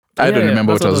I don't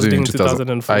remember that's what I was doing in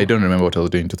 2004. I don't remember what I was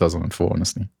doing in 2004,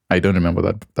 honestly. I don't remember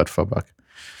that far back.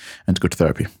 And good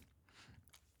therapy.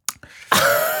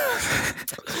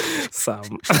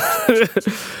 Sam.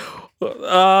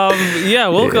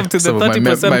 Welcome to the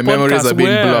 30% my memories podcast are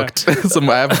being blocked. So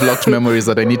I have blocked memories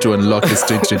that I need to unlock this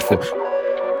 2024.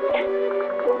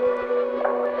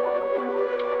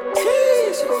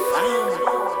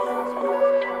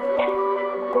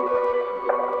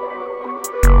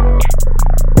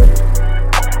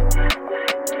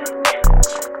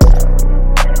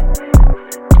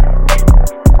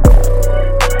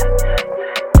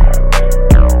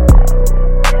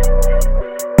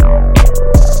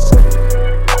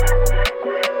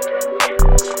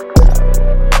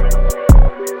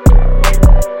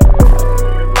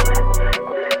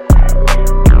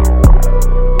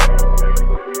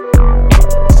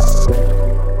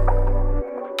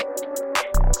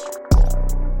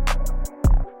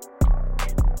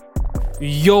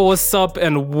 Yo, what's up,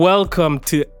 and welcome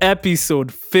to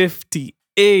episode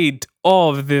 58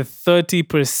 of the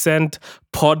 30%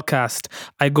 podcast.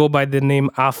 I go by the name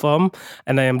Afam,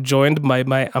 and I am joined by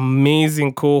my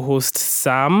amazing co-host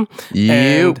Sam.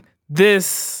 And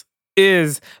this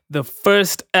is the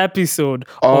first episode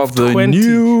of the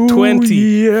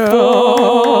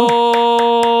 2024.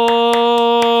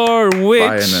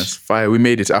 Which fire. We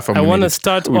made it. Afam, I want to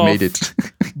start we off made it.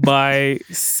 by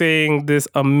saying this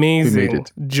amazing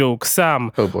joke.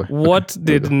 Sam, what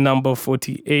did number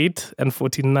 48 and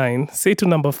 49 say to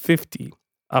number 50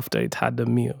 after it had a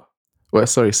meal? Well,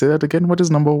 sorry, say that again. What is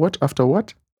number what after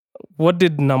what? What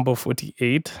did number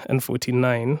 48 and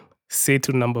 49 say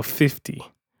to number 50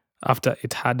 after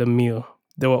it had a meal?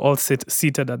 They were all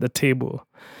seated at the table.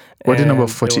 What did number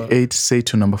 48 say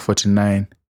to number 49?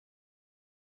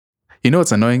 You know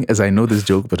what's annoying is I know this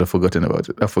joke, but I've forgotten about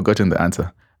it. I've forgotten the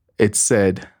answer. It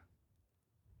said,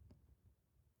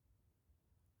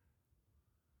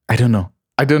 I don't know.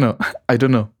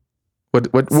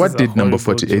 What did number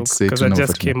 48 say to number 49? Because I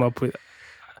just came up with...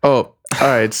 Oh, all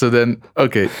right. So then,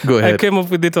 okay, go ahead. I came up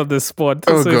with it on the spot.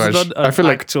 Oh, so gosh. It's not an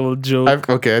actual joke. I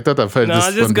thought I've heard this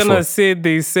I'm just one going to before. say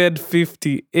they said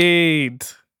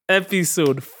 58.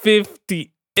 Episode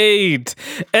 58.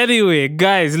 Anyway,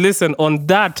 guys, listen, on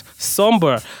that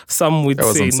somber, some would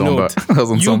say note,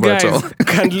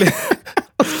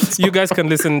 you guys can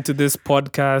listen to this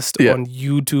podcast on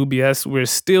YouTube. Yes, we're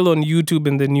still on YouTube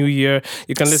in the new year.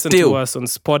 You can listen to us on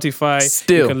Spotify.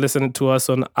 You can listen to us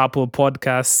on Apple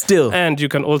Podcasts. And you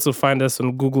can also find us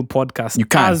on Google Podcasts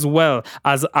as well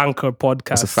as Anchor Podcasts.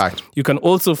 That's a fact. You can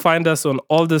also find us on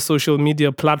all the social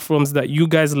media platforms that you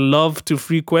guys love to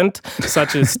frequent,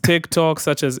 such as TikTok,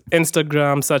 such as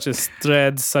Instagram, such as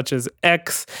Threads, such as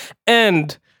X.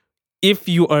 And if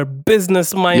you are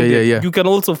business-minded, you can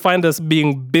also find us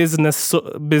being business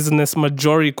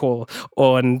majorical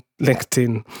on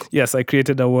LinkedIn. Yes, I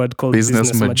created a word called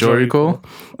business majorical.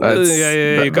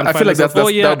 You can I feel like that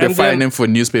would be a fine name for a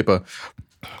newspaper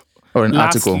or an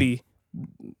article.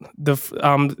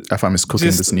 Afam is cooking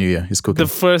this new year. He's cooking.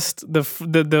 The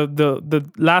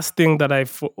last thing that I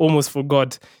almost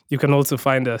forgot. You can also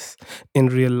find us in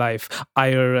real life,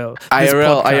 IRL.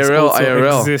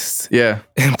 IRL exists. Yeah,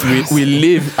 we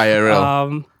live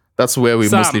IRL. That's where we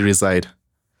mostly reside.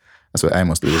 That's where I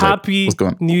mostly reside. Happy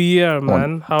New Year,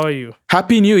 man. How are you?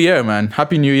 Happy New Year, man.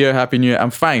 Happy New Year.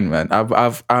 I'm fine, man.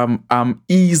 I'm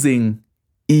easing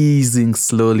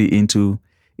slowly into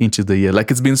the year.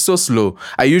 Like, it's been so slow.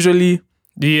 I usually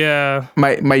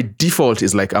my default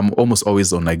is like I'm almost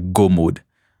always on like go mode.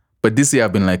 But this year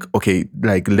I've been like, okay,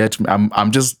 like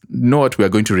I'm just know what, we are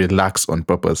going to relax on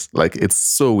purpose. Like, it's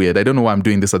so weird. I don't know why I'm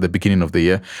doing this at the beginning of the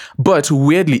year. But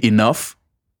weirdly enough,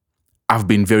 I've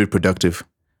been very productive,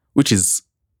 which is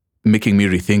making me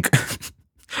rethink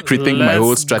my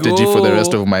whole strategy for the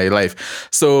rest of my life.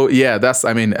 So yeah,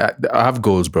 I have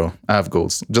goals, bro. I have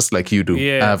goals, just like you do.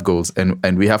 I have goals,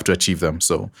 and we have to achieve them.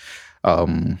 So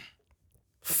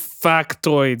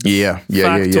factoids. Yeah.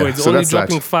 So only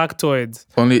dropping factoids.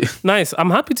 Nice. I'm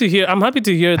happy to hear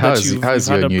that you've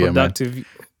had a productive year.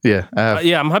 Yeah, I have.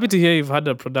 I'm happy to hear you've had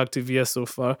a productive year so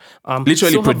far.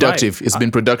 Literally so productive. It's been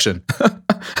production.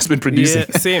 It's been producing.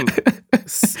 Yeah, same.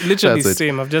 Literally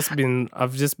same. I've just been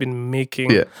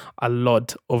making a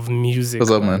lot of music.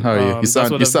 What's up, man? How are you? You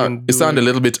sound a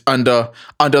little bit under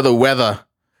the weather.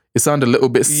 You sound a little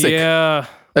bit sick. Yeah.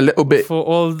 A little bit. For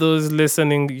all those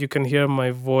listening, you can hear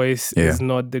my voice is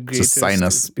not the greatest. It's a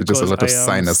sinus. There's a lot of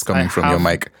sinus coming from your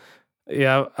mic.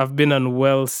 Yeah, I've been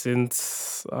unwell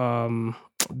since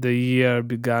the year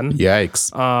began.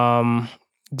 Yikes.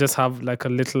 just have like a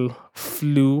little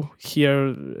flu here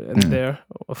and there.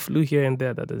 A flu here and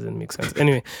there, that doesn't make sense.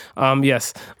 Anyway,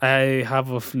 yes, I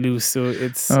have a flu, so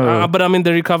it's but I'm in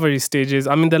the recovery stages.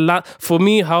 I'm in the for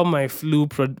me, how my flu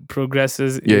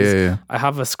progresses is I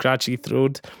have a scratchy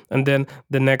throat, and then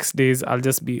the next days I'll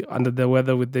just be under the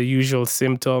weather with the usual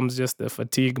symptoms, just the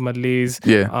fatigue, malaise,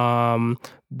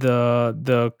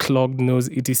 the clogged nose,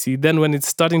 etc. Then when it's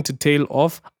starting to tail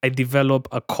off, I develop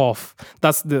a cough.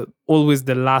 That's always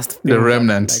the last thing, the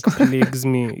remnant that, like, plagues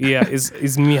me. Yeah,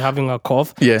 is me having a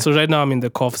cough. Yeah. So right now I'm in the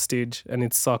cough stage, and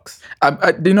it sucks.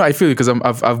 I feel because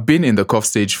I've been in the cough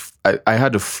stage. I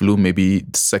had a flu maybe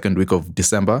the second week of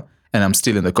December, and I'm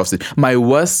still in the cough stage. My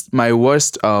worst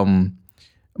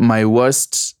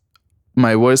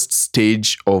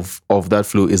stage of that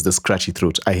flu is the scratchy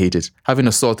throat. I hate it. Having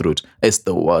a sore throat is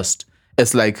the worst.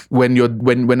 It's like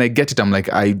when I get it, I'm like,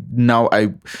 I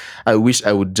wish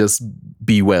I would just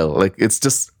be well. Like it's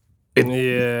just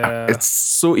it's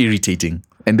so irritating,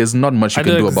 and there's not much you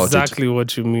can do about it. Exactly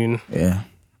what you mean. Yeah.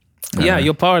 Yeah,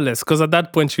 you're powerless, because at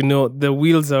that point, the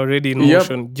wheels are already in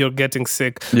motion. You're getting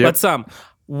sick. Yep. But Sam,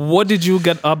 what did you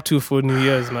get up to for New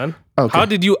Year's, man? Okay. How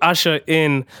did you usher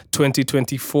in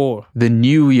 2024? The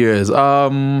New Year's.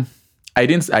 I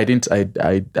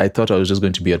thought I was just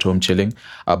going to be at home chilling,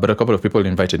 but a couple of people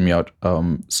invited me out.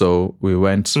 So we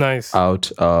went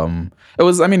out. It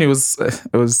was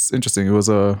interesting. It was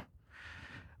a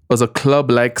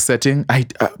club-like setting.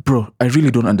 Bro, I really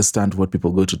don't understand what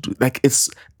people go to do. Like it's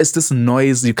this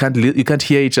noise. You can't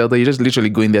hear each other. You're just literally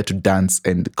going there to dance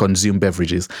and consume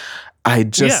beverages.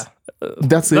 That's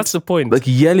the point. Like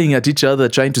yelling at each other,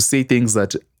 trying to say things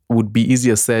that would be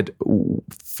easier said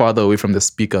farther away from the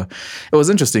speaker. It was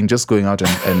interesting just going out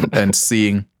and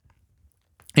seeing,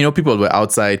 people were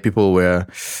outside, people were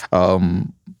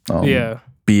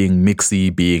being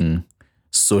mixy, being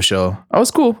social. It was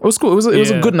cool. It was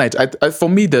a good night. For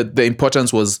me, the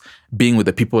importance was being with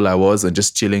the people I was and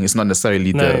just chilling. It's not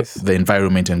necessarily the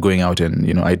environment and going out,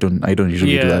 and I don't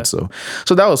usually do that. So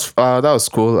that was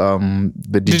cool.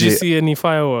 The DJ. Did you see any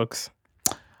fireworks?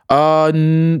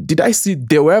 Did I see?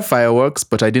 There were fireworks,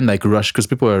 but I didn't rush because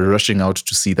people were rushing out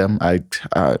to see them. I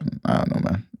don't know,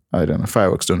 man. I don't know.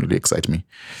 Fireworks don't really excite me.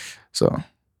 So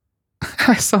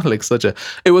I sound like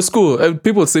it was cool.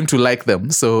 People seemed to like them.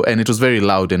 So, and it was very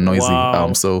loud and noisy.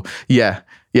 Wow. So yeah.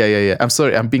 I'm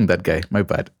sorry. I'm being that guy. My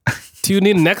bad. Tune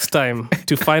in next time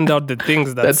to find out the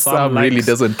things that Sam really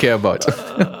doesn't care about.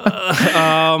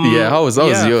 How was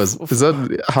yours? Is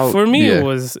that how? For me, it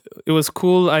was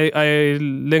cool. I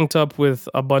linked up with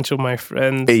a bunch of my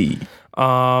friends. Hey.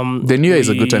 The New Year is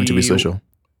a good time to be social.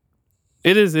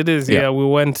 It is. Yeah, we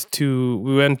went to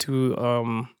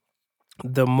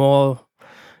the mall.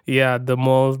 Yeah, the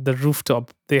mall, the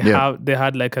rooftop. They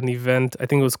had like an event. I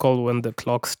think it was called When the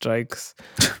Clock Strikes.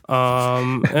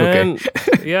 And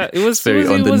it was very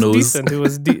on the nose. Decent. It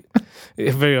was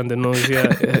very on the nose.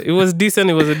 Yeah, it was decent.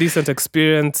 It was a decent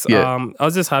experience. I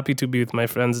was just happy to be with my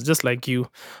friends, just like you.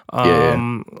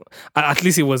 At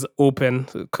least it was open,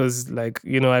 because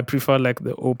I prefer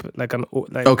the open,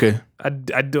 okay. I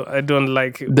don't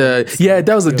like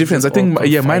that was the difference. I think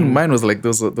mine was like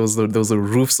those were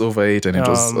roofs over it, and it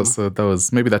was that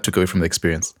was maybe that took away from the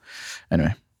experience.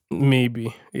 Anyway,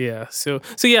 maybe so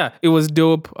it was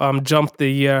dope. Jumped the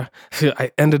year.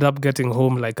 I ended up getting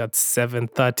home at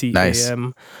 7:30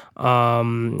 a.m.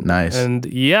 Nice.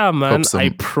 And man,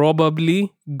 I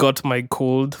probably got my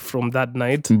cold from that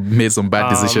night. Made some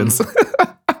bad decisions.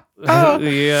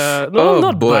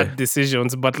 Not bad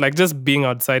decisions, but just being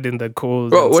outside in the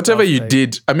cold. Well, whatever you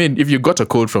did, I mean, if you got a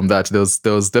cold from that, there was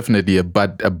definitely a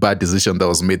bad decision that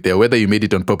was made there. Whether you made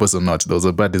it on purpose or not, there was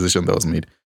a bad decision that was made.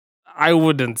 I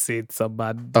wouldn't say it's a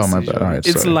bad decision. Oh, my bad. All right,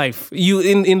 it's life. You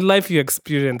in life you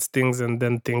experience things and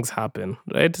then things happen,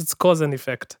 right? It's cause and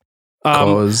effect.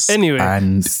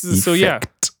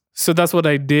 So that's what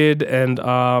I did, and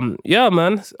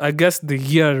man, I guess the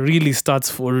year really starts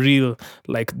for real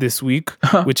this week,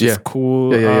 which is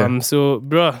cool. So,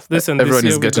 bro, listen, everyone this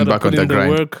year is getting back on the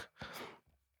grind. Work.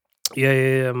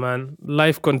 Yeah, man.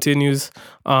 Life continues.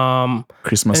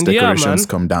 Christmas decorations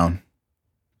come down.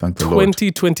 Thank the Lord.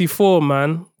 2024,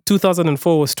 man.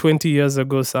 2004 was 20 years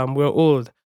ago, Sam. We're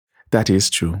old. That is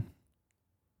true.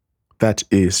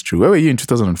 Where were you in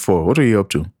 2004? What were you up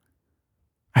to?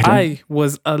 I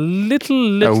was a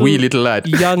wee little lad.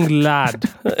 Young lad.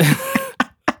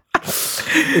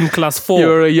 In class 4. You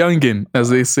were a youngin, as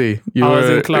they say. I was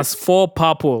in class 4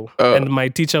 purple, and my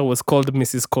teacher was called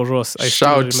Mrs. Koros. I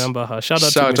still remember her. Shout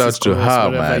out to her,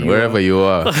 man, wherever you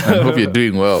are. I hope you're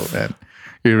doing well, man.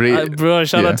 Bro,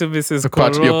 shout out to Mrs.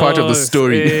 You're part of the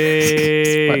story.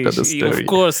 Hey, part of the story. Of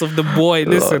course, of the boy.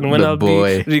 Listen, when I'll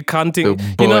be recounting,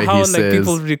 you know how like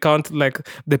people recount like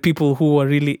the people who are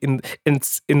really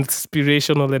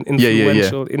inspirational and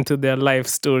influential into their life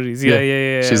stories.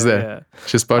 Yeah. She's there. Yeah.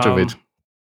 She's part of it.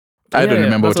 I don't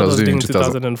remember what I was doing in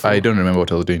 2004. I don't remember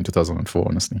what I was doing in 2004,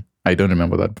 honestly. I don't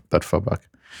remember that far back.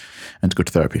 And good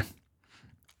therapy.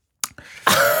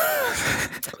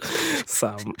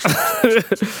 Sam.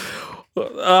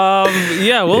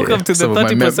 Welcome to the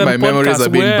 30% my memories podcast are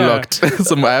being blocked.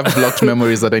 I have blocked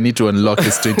memories that I need to unlock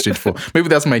this 2024. Maybe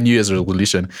that's my New Year's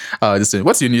resolution.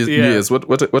 What's your New Year's?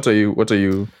 What are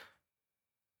you?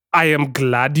 I am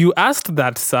glad you asked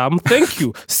that, Sam. Thank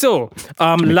you. So,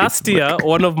 last year,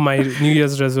 one of my New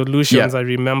Year's resolutions, I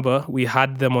remember, we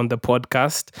had them on the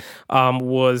podcast,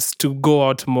 was to go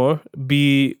out more,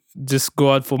 just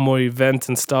go out for more events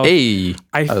and stuff. Hey,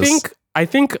 I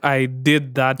think I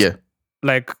did that,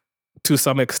 like, to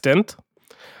some extent.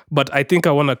 But I think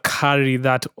I want to carry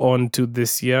that on to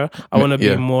this year. I want to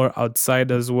be more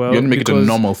outside as well. You want to make it a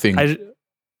normal thing.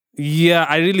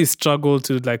 I really struggle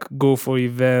to like go for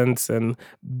events and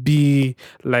be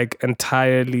like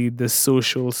entirely the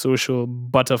social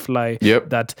butterfly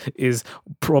that is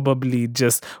probably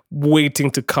just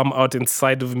waiting to come out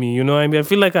inside of me. You know what I mean? I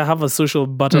feel like I have a social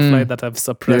butterfly that I've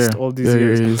suppressed all these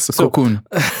years. It's a cocoon.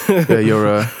 You're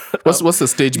a... What's the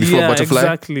stage before butterfly?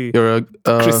 Exactly. You're a...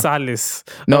 chrysalis.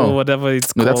 Or whatever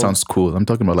it's called. No, that sounds cool. I'm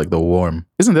talking about like the worm.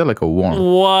 Isn't there like a worm?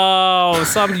 Wow.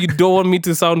 Sam, you don't want me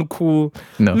to sound cool.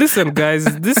 No. Listen, guys,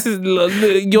 this is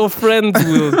your friends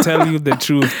will tell you the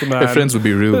truth, man. Your friends will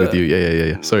be real with you.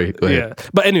 Yeah. Sorry, go ahead. Yeah,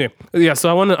 but anyway, so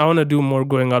I want to do more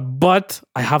going out, but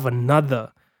I have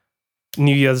another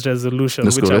New Year's resolution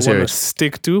which I want to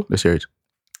stick to. Let's hear it.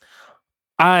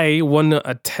 I want to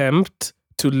attempt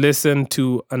to listen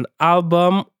to an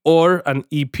album or an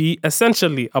EP,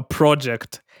 essentially a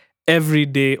project, every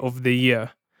day of the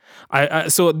year. I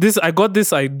got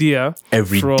this idea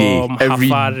from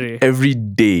Hafare. Every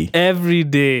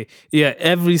day. Yeah,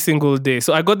 every single day.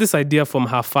 So I got this idea from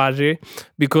Hafare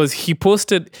because he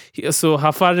posted. So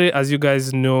Hafare, as you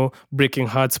guys know, Breaking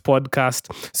Hearts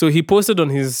podcast. So he posted on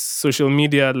his social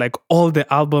media like all the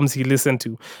albums he listened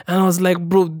to, and I was like,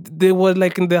 bro, they were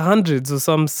like in the hundreds or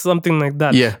something like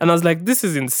that. Yeah. And I was like, this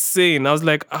is insane. I was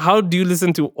like, how do you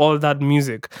listen to all that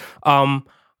music?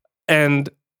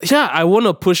 I want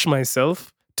to push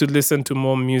myself to listen to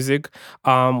more music.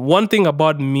 One thing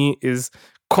about me is,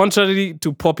 contrary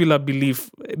to popular belief,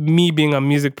 me being a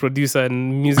music producer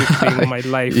and music being my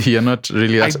life, you're not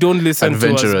really. I don't listen to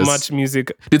as much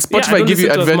music. Did Spotify give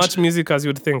you as much music as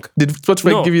you'd think? Did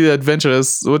Spotify give you the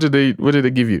adventurous? What did they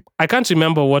give you? I can't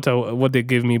remember what they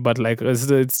gave me, but like it's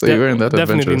you weren't that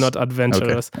definitely adventurous. not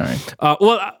adventurous. Okay. All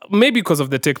right. Maybe because of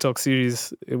the TikTok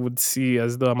series, it would see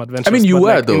as though I'm adventurous. I mean, you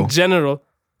were though. In general.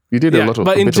 You did a lot of,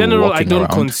 but in general, I don't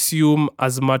around. Consume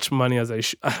as much money as I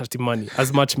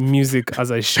as much music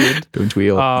as I should. Don't we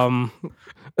all?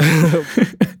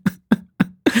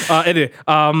 Anyway,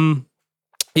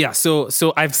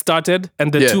 so I've started,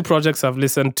 and the two projects I've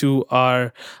listened to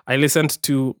are I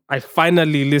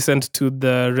finally listened to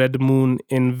the Red Moon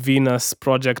in Venus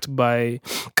project by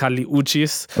Kali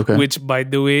Uchis, which by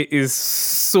the way is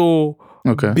so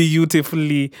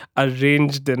beautifully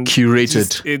arranged and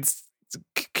curated. It's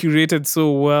curated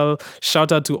so well.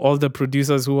 Shout out to all the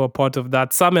producers who were part of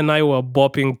that. Sam and I were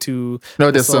bopping to.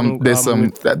 No, there's some.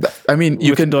 I mean,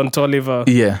 you can. Don Toliver.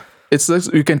 Yeah, it's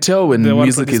you can tell when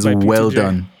music is well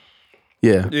done.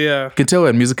 Yeah, you can tell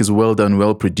when music is well done,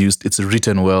 well produced. It's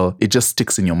written well. It just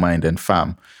sticks in your mind. And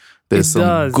fam, there's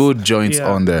some good joints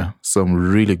on there. Some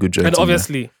really good joints. And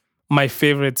obviously, my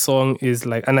favorite song is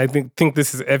like, and I think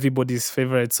this is everybody's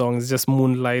favorite song, is just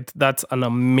Moonlight. That's an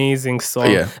amazing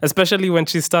song. Yeah. Especially when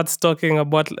she starts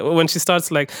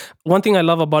like, one thing I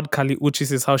love about Kali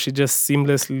Uchis is how she just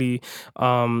seamlessly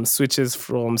switches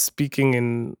from speaking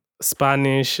in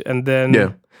Spanish and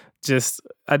then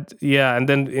and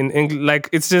then in English, like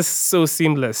it's just so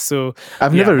seamless. So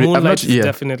Moonlight is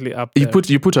definitely up there.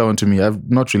 You put her on to me. I've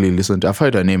not really listened. I've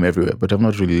heard her name everywhere, but I've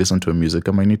not really listened to her music.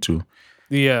 I might need to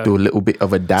do a little bit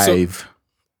of a dive.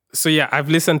 So I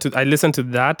listened to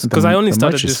that because I only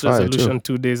started this resolution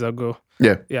 2 days ago.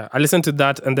 Yeah. I listened to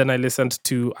that, and then I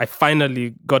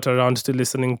finally got around to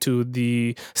listening to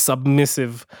the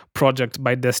Submissive project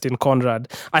by Destin Conrad.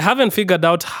 I haven't figured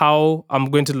out how I'm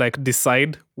going to like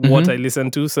decide what I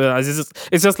listen to. So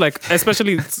it's just like,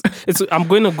 especially it's I'm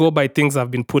going to go by things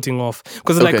I've been putting off,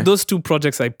 because like those two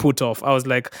projects I put off, I was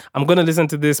like, I'm going to listen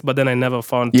to this, but then I never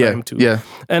found time to. Yeah.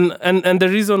 And the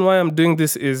reason why I'm doing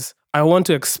this is I want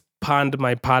to expand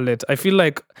my palette. I feel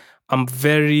like I'm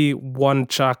very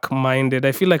one-track minded.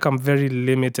 I feel like I'm very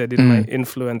limited in my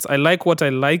influence. I like what I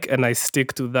like and I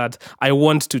stick to that. I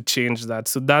want to change that.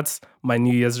 So that's my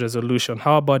New Year's resolution.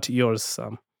 How about yours,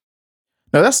 Sam?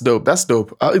 No, that's dope. That's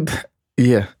dope.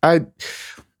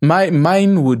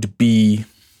 Mine would be,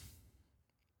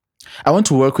 I want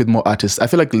to work with more artists. I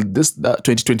feel like this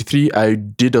 2023, I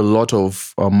did a lot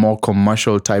of more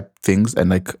commercial type things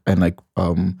and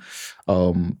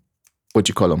what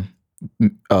you call them?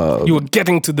 You were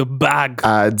getting to the bag.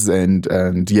 Ads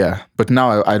and yeah. But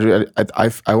now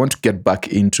I want to get back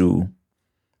into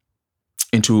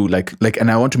like, and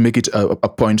I want to make it a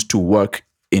point to work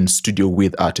in studio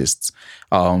with artists.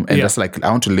 That's like,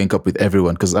 I want to link up with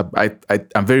everyone because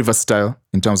I'm very versatile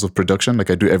in terms of production.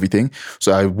 Like I do everything.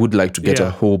 So I would like to get a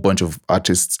whole bunch of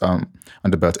artists on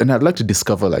the belt. And I'd like to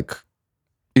discover like,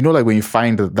 like when you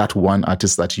find that one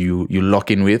artist that you lock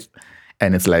in with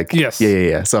and it's like,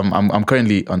 yeah. So I'm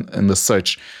currently in the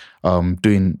search,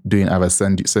 doing either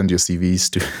send your CVs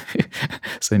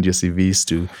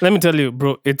to. Let me tell you,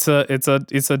 bro, it's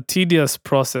a tedious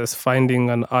process finding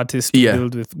an artist to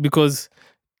build with because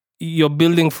you're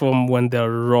building from when they're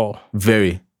raw.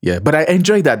 Very, yeah. But I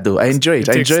enjoy that though. I enjoy it.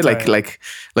 I enjoy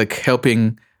like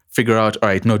helping figure out, all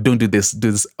right, no, don't do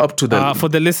this up to the... For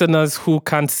the listeners who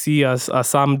can't see us,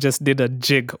 Sam just did a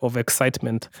jig of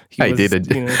excitement. I did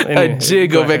a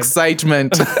jig of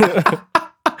excitement.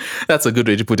 That's a good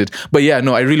way to put it. But yeah,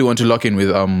 no, I really want to lock in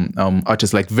with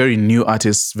artists, like very new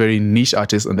artists, very niche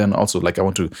artists, and then also like I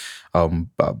want to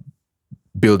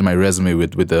build my resume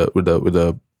with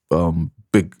the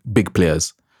big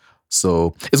players.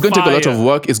 So it's going to take a lot of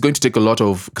work. It's going to take a lot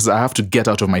of, because I have to get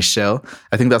out of my shell.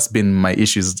 I think that's been my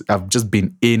issues. I've just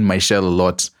been in my shell a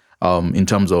lot in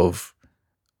terms of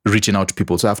reaching out to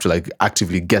people. So I have to like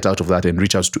actively get out of that and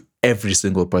reach out to every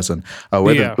single person,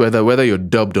 whether you're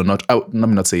dubbed or not. Let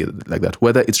me not say it like that.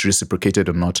 Whether it's reciprocated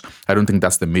or not, I don't think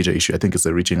that's the major issue. I think it's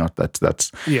the reaching out that's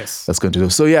going to do.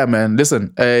 So yeah, man,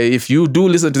 listen, if you do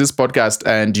listen to this podcast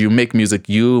and you make music,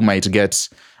 you might get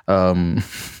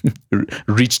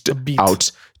reached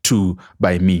out to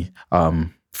by me,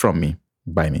 from me.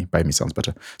 By me sounds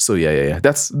better. So yeah.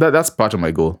 That's part of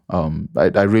my goal.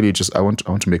 I really just I want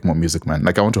to make more music, man.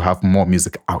 Like I want to have more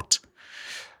music out.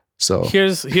 So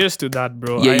here's to that,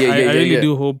 bro.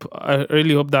 I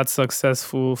really hope that's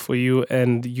successful for you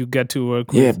and you get to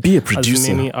work with be a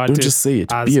producer. As many artists. Don't just say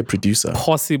it. Be a producer.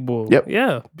 Possible. Yep.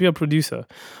 Yeah, be a producer.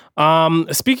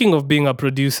 Speaking of being a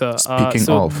producer,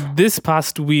 this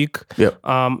past week,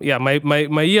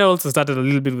 my year also started a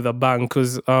little bit with a bang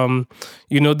because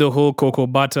the whole Cocoa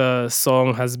Butter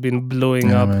song has been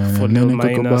blowing up for Lil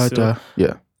Minor. So,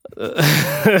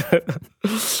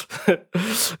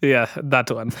 yeah,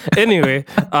 that one. Anyway,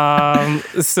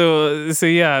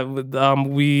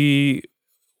 we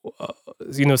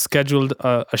scheduled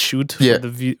a shoot for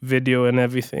the video and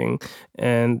everything,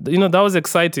 and that was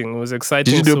exciting. It was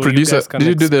exciting. Did you do a producer?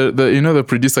 Did you do the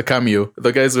producer cameo?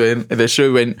 The guys when they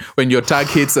show when your tag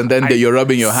hits and then you're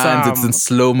rubbing your hands, it's in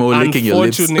slow mo, licking your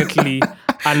lips.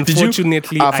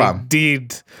 Unfortunately, I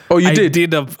did. Oh, you did? I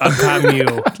did a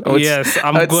cameo. Yes,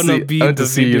 I'm gonna be in the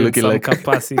video in some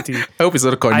capacity. I hope it's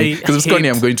not corny. Because it's corny,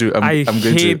 I'm going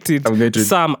to.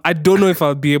 Sam, I don't know if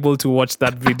I'll be able to watch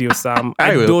that video, Sam.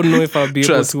 I don't know if I'll be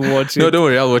able to watch it. No, don't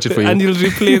worry, I'll watch it for you. And you'll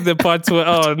replay the parts where,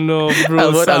 oh no,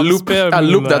 bro, I'll loop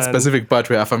that specific part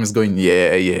where Afam is going,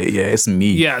 yeah, it's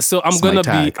me. Yeah, so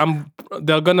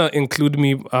they're gonna include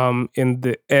me in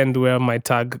the end where my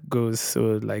tag goes.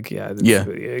 So like,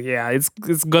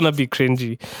 it's gonna be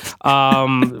cringy,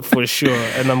 for sure,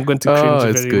 and I'm going to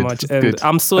cringe very much. And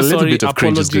I'm so sorry.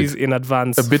 Apologies in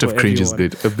advance. A bit of cringe is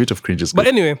good. But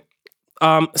anyway,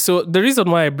 so the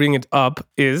reason why I bring it up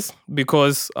is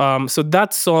because so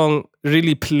that song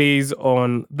really plays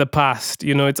on the past.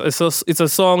 It's a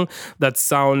song that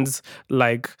sounds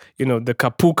like the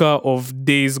kapuka of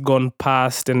days gone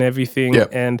past and everything. Yeah.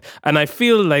 And I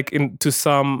feel like to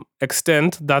some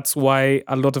extent that's why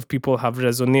a lot of people have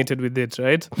resonated with it,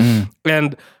 right?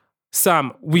 And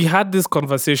Sam, we had this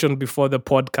conversation before the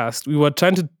podcast. We were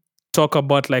trying to talk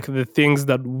about like the things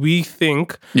that we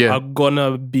think are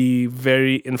gonna be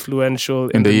very influential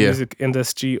in the music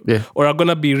industry, or are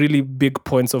gonna be really big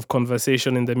points of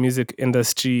conversation in the music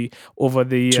industry over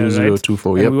the year,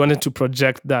 2024, right? And we wanted to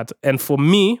project that. And for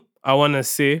me, I want to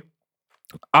say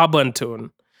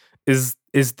Arbantone is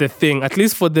the thing, at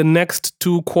least for the next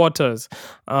 2 quarters.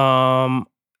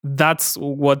 That's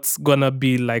what's gonna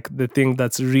be like the thing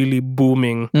that's really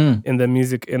booming in the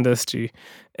music industry.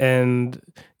 And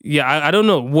I don't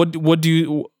know. What do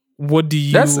you?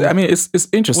 It's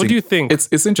interesting. What do you think?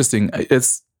 It's interesting.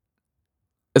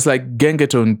 it's like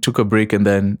Gengetone took a break and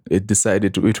then it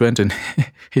decided it went and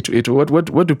it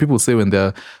what do people say when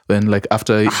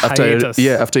after hiatus.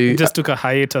 after it just took a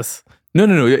hiatus. No.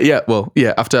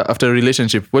 After a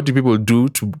relationship, what do people do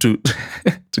to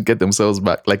to get themselves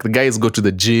back? Like the guys go to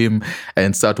the gym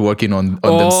and start working on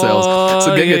themselves.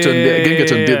 So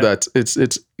Gengetone did that.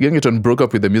 Gengetone broke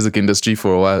up with the music industry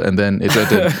for a while, and then it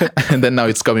went and then now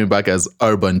it's coming back as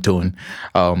Arbantone.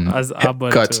 As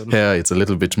Arbantone. Cut hair, it's a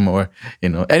little bit more,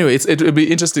 Anyway, it would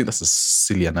be interesting. That's a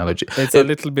silly analogy. It's a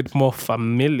little bit more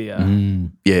familiar.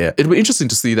 It'll be interesting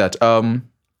to see that. I'm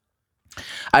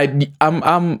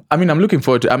looking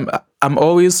forward to. I'm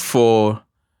always for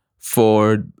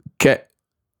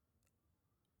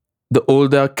the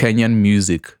older Kenyan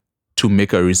music to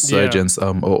make a resurgence,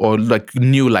 or like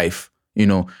new life,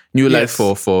 life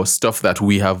for stuff that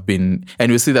we have been,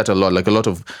 and we see that a lot. Like a lot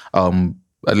of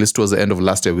at least towards the end of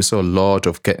last year, we saw a lot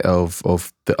of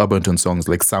the Arbantone songs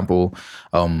like sample.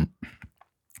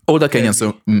 Older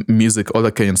Kenyan music,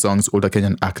 older Kenyan songs, older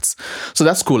Kenyan acts. So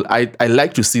that's cool. I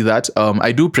like to see that.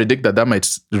 I do predict that might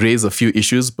raise a few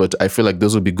issues, but I feel like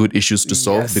those will be good issues to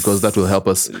solve because that will help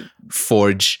us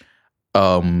forge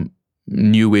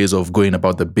new ways of going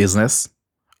about the business.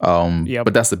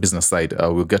 But that's the business side.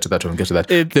 We'll get to that when we get to that.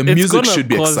 The music should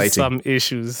be exciting. Some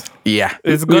issues. Yeah.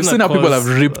 We've seen how people have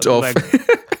ripped off.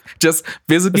 Just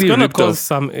basically ripped off. It's going to cause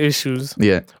some issues.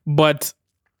 Yeah. But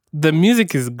the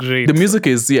music is great. The music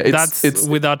is it's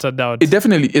without a doubt. It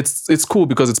definitely it's cool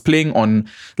because it's playing on,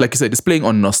 like you said, it's playing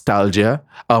on nostalgia.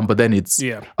 But then it's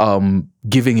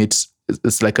giving it's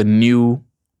like a new.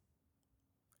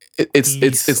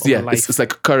 It's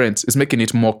like current. It's making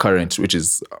it more current, which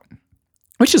is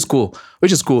cool.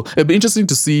 It'll be interesting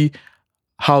to see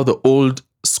how the old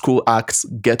school acts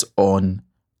get on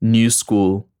new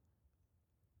school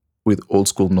with old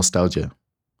school nostalgia.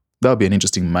 That would be an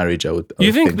interesting marriage, I would think.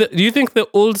 Do you think the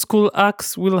old school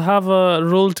acts will have a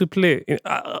role to play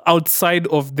outside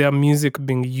of their music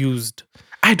being used?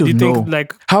 I don't know. Think,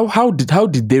 like, how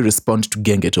did they respond to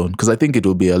Gengetone? Because I think it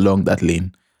will be along that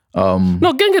lane.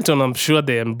 No, Gengetone, I'm sure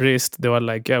they embraced. They were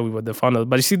like, yeah, we were the founders.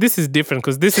 But you see, this is different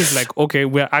because this is like, okay,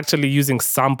 we're actually using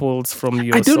samples from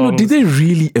your songs. I don't know. Did they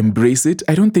really embrace it?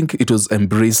 I don't think it was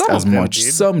embraced as much.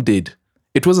 Some did.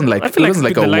 It wasn't like I feel it wasn't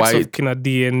like the a likes wide of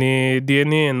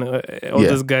DNA and all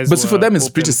those guys. But for them, it's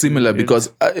pretty similar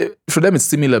because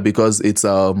it's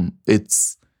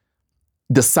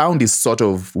the sound is sort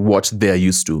of what they're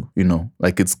used to.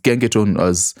 Like it's Gengetone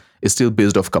is still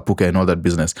based off Kapuka and all that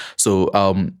business. So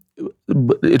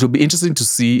it'll be interesting to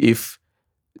see if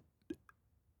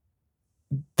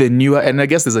the newer, and I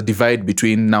guess there's a divide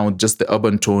between now just the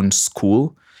Arbantone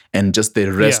school and just the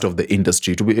rest of the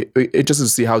industry. To be interesting to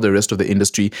see how the rest of the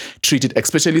industry treat it,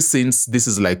 especially since this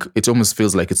is like, it almost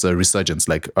feels like it's a resurgence,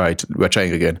 like, all right, we're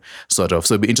trying again, sort of.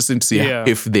 So it'd be interesting to see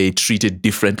if they treat it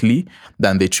differently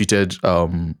than they treated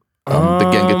the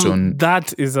Gengetone.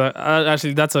 That is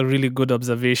actually, that's a really good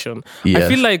observation. Yes. I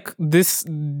feel like this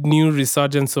new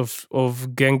resurgence of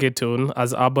Gengetone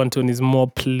as Arbantone is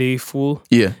more playful.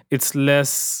 Yeah. It's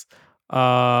less...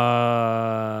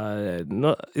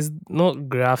 it's not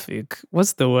graphic.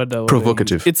 What's the word?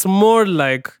 Provocative. It's more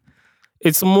like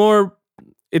it's more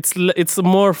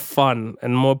fun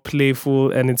and more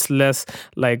playful, and it's less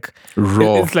like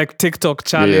raw. It's like TikTok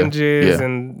challenges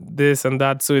and this and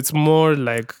that. So it's more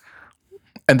like,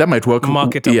 and that might work.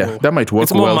 Marketable. Yeah, that might work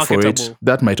well for it.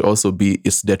 That might also be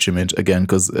its detriment again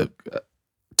because.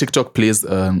 TikTok plays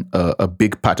a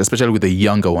big part, especially with the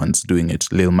younger ones doing it.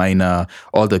 Lil Minor,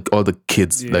 all the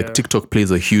kids. Yeah. Like TikTok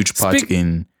plays a huge part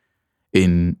in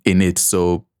it.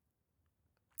 So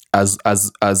as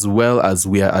well as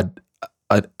we are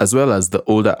as well as the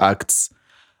older acts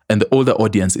and the older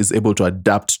audience is able to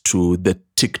adapt to the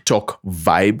TikTok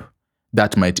vibe,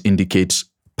 that might indicate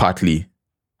partly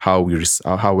how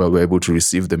well we're able to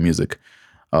receive the music.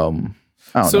 I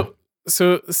don't know.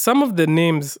 So some of the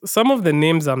names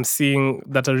I'm seeing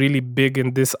that are really big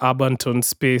in this Arbantone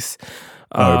space.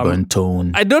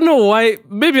 Arbantone. I don't know why.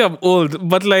 Maybe I'm old,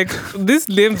 but like these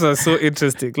names are so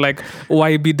interesting. Like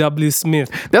YBW Smith.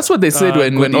 That's what they said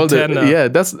when all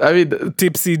the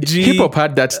Tipsy G. Hip hop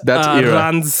had that era.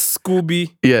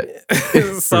 RanzScooby. Yeah.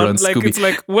 Like it's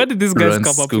like, where did these guys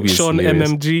come up with? Sean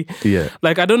MMG. Yeah.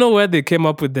 Like I don't know where they came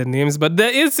up with the names, but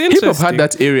it's interesting. Hip hop had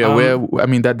that area where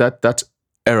that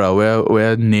era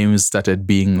where names started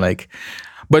being like,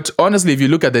 but honestly, if you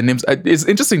look at the names, it's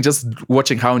interesting just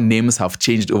watching how names have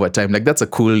changed over time. Like that's a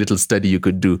cool little study you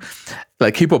could do.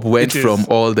 Like hip hop went from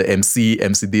all the MC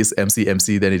this,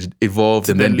 MC, then it evolved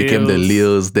and then became the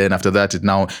Lils. Then after that,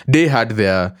 they had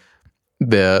their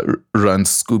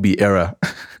RanzScooby era.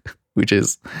 which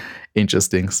is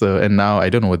interesting. So, and now I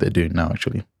don't know what they're doing now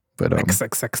actually. But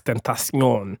XXX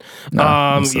Tentacion.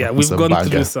 It's we've a gone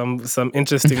banger. through some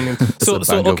interesting names. So a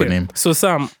banger of a name. So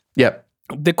Sam, Yeah.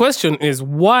 the question is,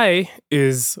 why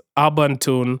is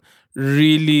Arbantone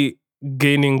really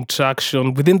gaining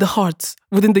traction within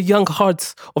the young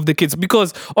hearts of the kids?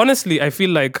 Because honestly, I feel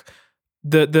like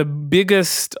the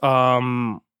biggest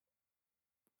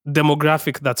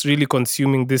demographic that's really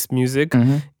consuming this music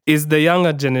is the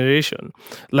younger generation.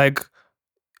 Like,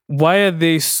 why are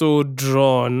they so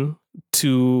drawn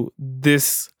to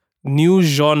this new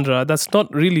genre that's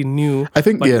not really new, I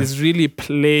think, but is really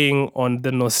playing on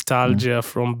the nostalgia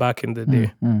from back in the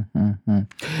day?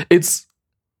 It's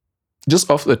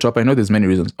just off the top. I know there's many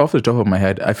reasons. Off the top of my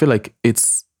head, I feel like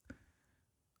it's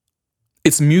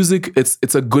music.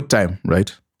 It's a good time,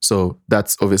 right? So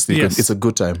that's obviously good. It's a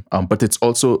good time. But it's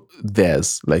also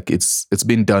theirs. Like it's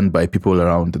been done by people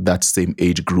around that same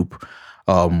age group.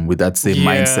 With that same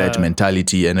mindset,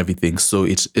 mentality, and everything. So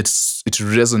it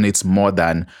resonates more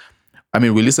than. I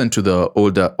mean, we listen to the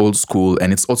old school,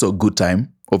 and it's also a good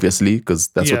time, obviously, because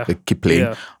that's what they keep playing.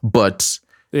 Yeah. But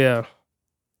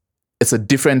it's a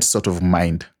different sort of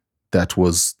mind that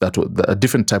was a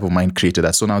different type of mind created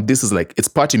that. So now this is like, it's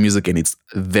party music and it's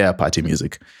their party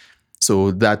music.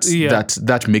 So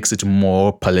that makes it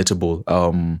more palatable.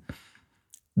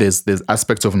 There's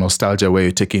aspects of nostalgia where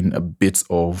you're taking a bit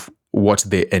of what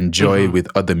they enjoy with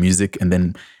other music,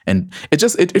 and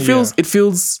it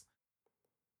feels.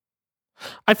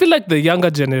 I feel like the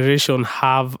younger generation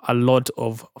have a lot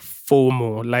of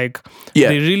FOMO. Like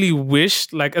they really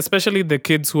wish, like especially the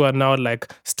kids who are now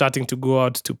like starting to go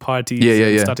out to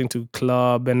parties, starting to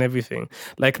club and everything.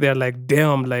 Like they're like,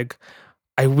 damn, like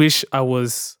I wish I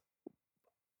was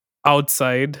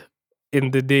outside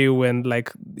in the day when,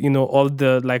 like, you know, all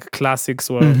the like classics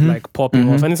were like popping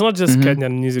off. And it's not just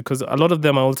Kenyan music, because a lot of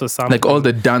them are also sampling, like all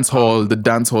the dance hall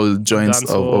joints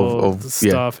of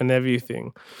stuff and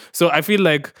everything. So I feel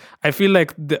like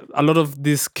a lot of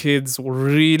these kids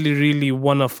really, really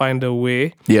want to find a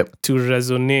way to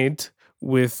resonate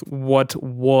with what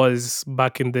was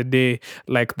back in the day,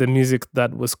 like the music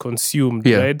that was consumed,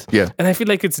 right? Yeah. And I feel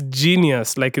like it's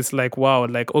genius. Like it's like, wow,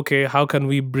 like, okay, how can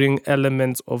we bring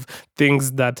elements of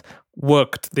things that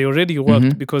worked? They already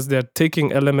worked because they're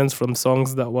taking elements from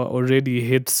songs that were already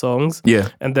hit songs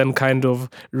and then kind of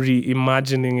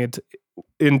reimagining it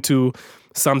into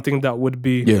something that would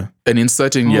be and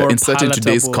inserting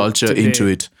today's culture into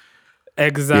it.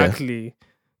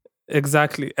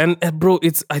 Exactly. And bro,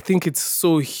 I think it's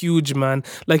so huge, man.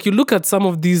 Like you look at some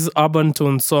of these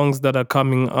Arbantone songs that are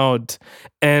coming out,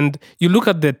 and you look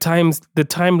at the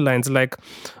timelines. Like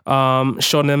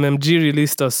Sean MMG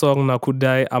released a song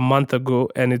Nakudai a month ago,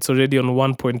 and it's already on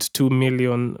 1.2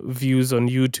 million views on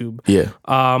YouTube.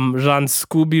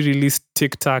 RanzScooby released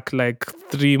Tic Tac like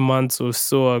 3 months or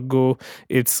so ago.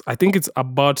 I think it's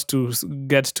about to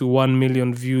get to 1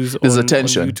 million views on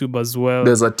YouTube as well.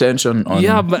 There's attention on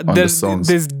the songs.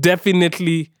 There's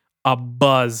definitely a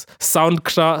buzz.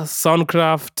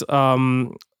 Soundcraft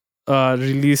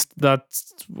released that,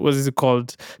 what is it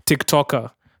called?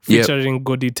 TikToker, featuring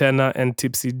Goditena and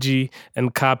Tipsy G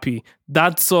and Kapi.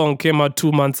 That song came out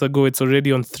 2 months ago. It's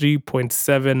already on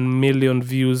 3.7 million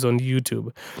views on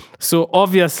YouTube. So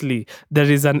obviously there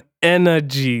is an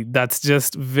energy that's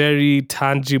just very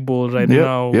tangible right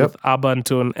now with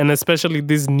Arbantone, and especially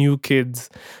these new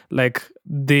kids. Like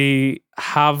they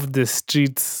have the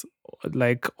streets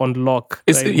like on lock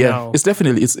now. It's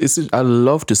definitely I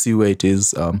love to see where it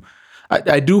is.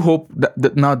 I do hope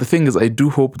that now the thing is, I do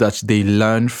hope that they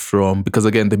learn from, because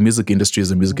again, the music industry is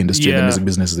the music industry and the music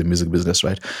business is the music business,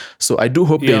 right? So I do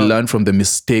hope they learn from the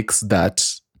mistakes that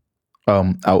I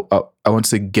want to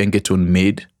say Gengetone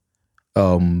made.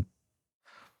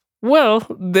 Well,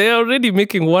 they're already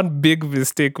making one big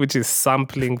mistake, which is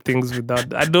sampling things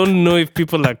without. I don't know if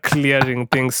people are clearing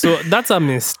things, so that's a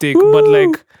mistake. Ooh. But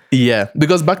like,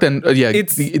 because back then,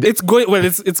 it's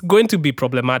going to be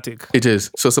problematic. It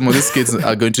is. So some of these kids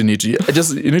are going to need to you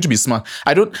need to be smart.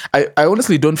 I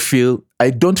honestly don't feel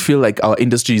like our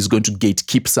industry is going to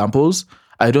gatekeep samples.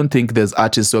 I don't think there's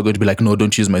artists who are going to be like, no,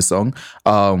 don't use my song.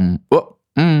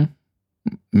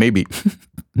 Maybe.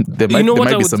 there might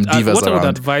be some divas around. What I would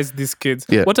advise these kids,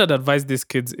 what I'd advise these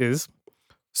kids is,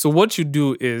 so what you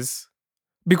do is,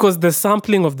 because the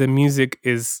sampling of the music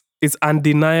is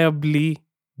undeniably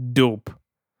dope,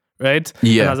 right?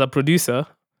 Yeah. And as a producer,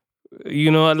 you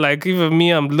know, like even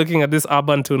me, I'm looking at this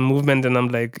Arbantone movement and I'm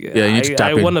like,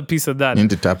 I want a piece of that. You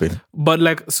need to tap in. But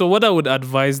like, so what I would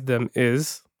advise them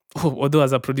is, although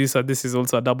as a producer, this is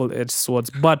also a double-edged sword.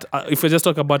 But if we just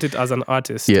talk about it as an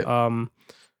artist,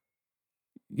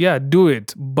 yeah, do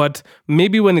it. But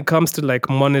maybe when it comes to like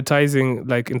monetizing,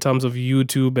 like in terms of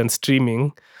YouTube and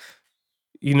streaming,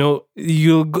 you know,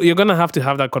 you're gonna have to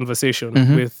have that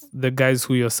conversation with the guys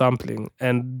who you're sampling,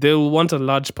 and they'll want a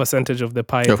large percentage of the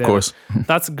pie. Of course.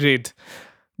 That's great.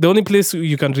 The only place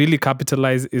you can really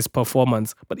capitalize is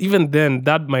performance, but even then,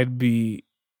 that might be.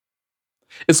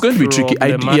 It's going to be tricky.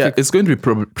 It's going to be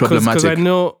problematic.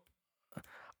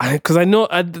 Because I know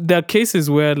there are cases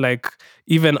where like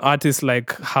even artists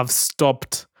like have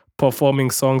stopped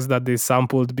performing songs that they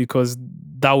sampled because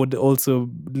that would also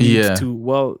lead to,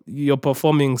 well, you're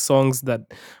performing songs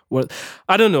that, well,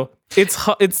 I don't know. It's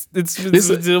a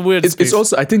weird space. It's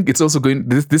also, I think it's also going,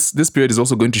 this period is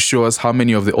also going to show us how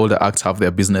many of the older acts have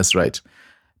their business right.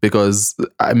 Because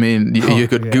I mean, you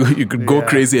could go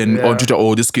crazy and on Twitter,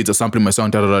 oh, these kids are sampling my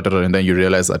song, and then you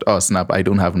realize that, oh snap, I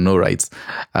don't have no rights.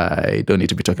 I don't need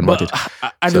to be talking about it.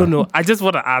 I don't know. I just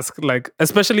want to ask, like,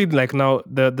 especially like now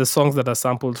the songs that are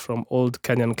sampled from old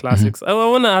Kenyan classics. I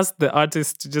want to ask the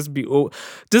artists to just be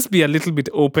a little bit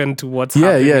open to what's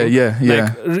happening. Yeah.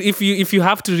 Like, if you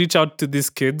have to reach out to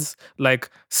these kids, like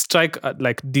strike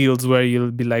like deals where you'll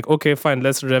be like, okay, fine,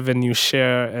 let's revenue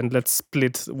share and let's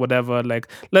split whatever. Like,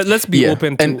 let's be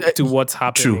open to what's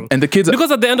happening. True. And the kids,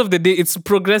 because at the end of the day, it's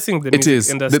progressing the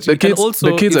music industry.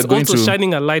 The kids are going to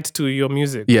shining a light to your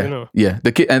music. Yeah, you know? Yeah.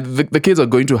 The kids are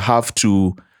going to have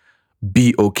to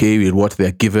be okay with what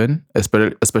they're given,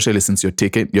 especially since you're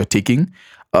taking.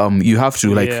 You have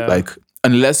to like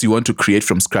unless you want to create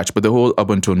from scratch. But the whole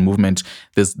Arbantone movement,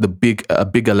 there's a big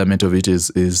element of it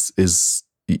is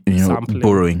sampling.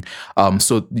 Borrowing.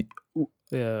 So.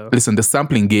 Yeah. Listen, the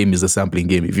sampling game is a sampling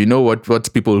game. If you know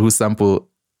what people who sample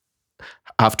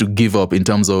have to give up in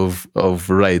terms of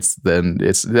rights, then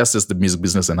that's just the music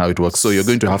business and how it works. So you're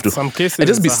going to have to and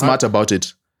just be smart about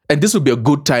it. And this will be a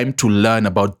good time to learn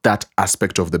about that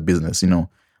aspect of the business, you know,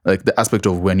 like the aspect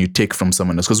of when you take from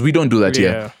someone else. Because we don't do that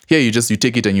here. Here you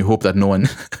take it and you hope that no one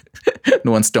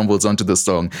stumbles onto the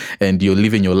song and you're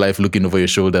living your life looking over your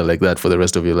shoulder like that for the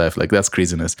rest of your life. Like, that's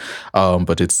craziness.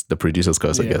 But it's the producer's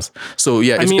curse, I guess. So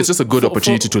it's just a good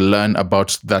opportunity to learn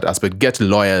about that aspect. Get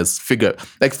lawyers, figure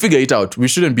it out. We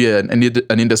shouldn't be an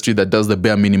industry that does the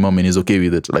bare minimum and is okay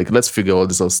with it. Like, let's figure all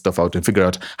this stuff out and figure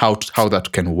out how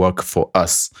that can work for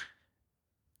us.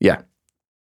 Yeah.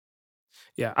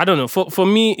 Yeah, I don't know. For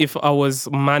me, if I was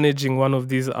managing one of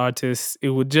these artists, it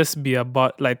would just be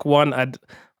about like one,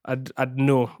 I'd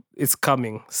know it's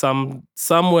coming.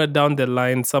 Somewhere down the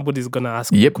line, somebody's gonna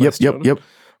ask a question. Yep.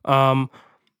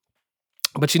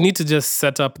 But you need to just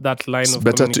set up that line of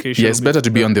communication. It's better to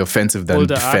be on the offensive than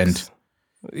defend. Acts.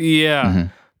 Yeah,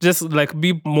 just like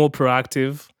be more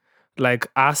proactive. Like,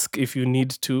 ask if you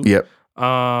need to. Yep.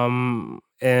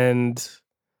 And.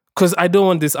 Because I don't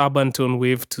want this Arbantone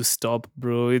wave to stop,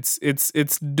 bro. It's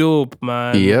dope,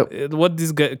 man. Yep. What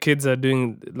these kids are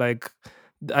doing, like,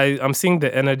 I'm seeing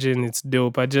the energy and it's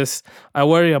dope. I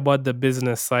worry about the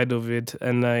business side of it,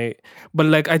 but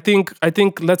like I think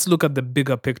let's look at the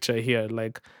bigger picture here.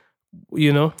 Like,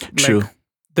 you know, true.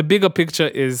 The bigger picture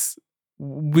is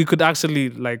we could actually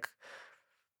like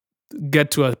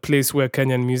get to a place where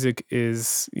Kenyan music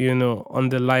is, you know, on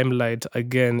the limelight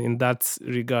again in that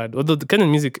regard. Although the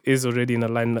Kenyan music is already in a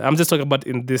limelight. I'm just talking about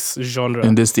in this genre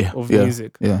of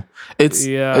music. Yeah. It's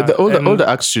all the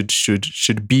acts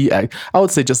should be, I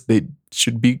would say just they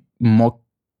should be more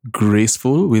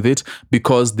graceful with it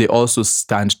because they also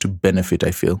stand to benefit,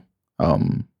 I feel.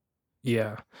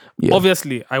 Yeah.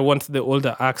 Obviously, I want the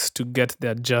older acts to get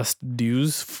their just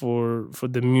dues for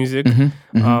the music.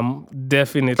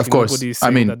 Definitely, of course. Nobody is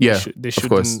saying that they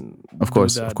shouldn't. Of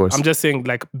course. I'm just saying,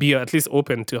 like, be at least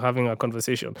open to having a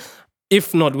conversation.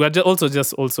 If not, we're also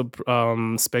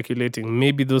speculating.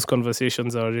 Maybe those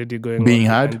conversations are already going being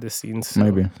on had behind the scenes.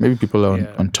 So. Maybe people are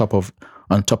on top of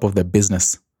their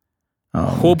business.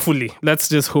 Hopefully, let's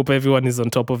just hope everyone is on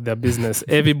top of their business,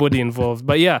 everybody involved.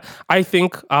 But yeah, I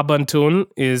think Arbantone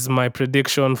is my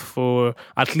prediction for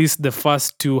at least the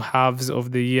first two halves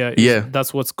of the year.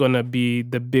 That's what's gonna be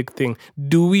the big thing.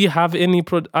 Do we have any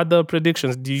other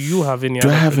predictions? Do you have any? Do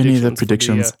I have any other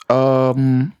predictions?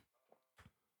 In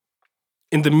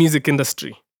the music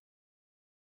industry.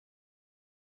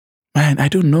 Man, I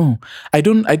don't know. I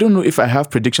don't know if I have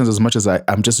predictions as much as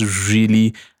I'm just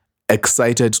really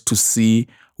excited to see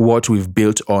what we've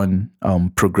built on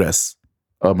progress.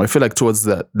 I feel like towards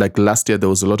last year there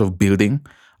was a lot of building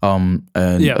and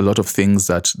a lot of things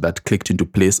that clicked into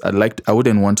place. I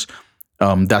wouldn't want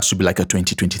that to be like a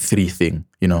 2023 thing,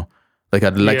 you know. Like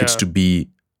I'd like it to be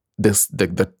this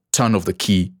the turn of the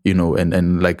key, you know,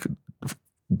 and like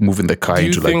moving the car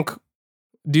into like.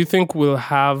 Do you think we'll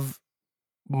have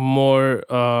more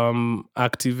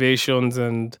activations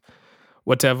and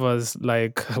whatever's.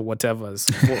 What a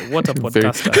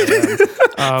podcaster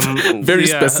I am. Very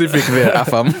specific there,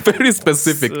 Afam. Very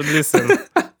specific. So listen,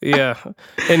 yeah.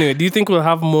 Anyway, do you think we'll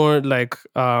have more like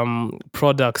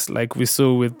products like we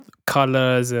saw with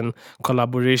colors and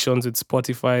collaborations with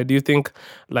Spotify? Do you think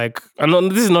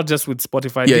and this is not just with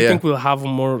Spotify, do you think we'll have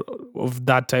more of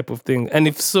that type of thing? And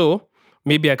if so,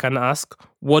 maybe I can ask,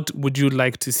 what would you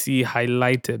like to see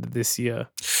highlighted this year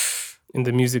in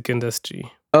the music industry?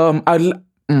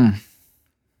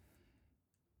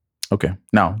 Okay,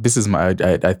 now this is my.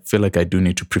 I feel like I do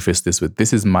need to preface this with,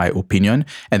 this is my opinion,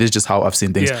 and this is just how I've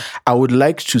seen things. Yeah. I would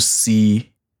like to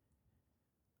see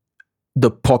the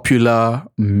popular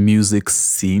music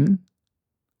scene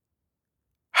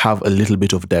have a little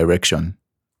bit of direction,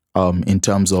 in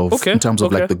terms of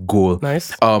like the goal.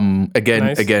 Nice.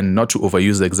 Again, not to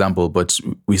overuse the example, but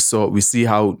we see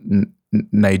how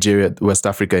Nigeria, West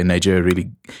Africa, and Nigeria really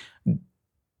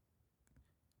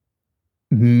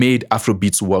made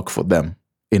Afrobeats work for them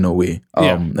in a way.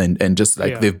 And just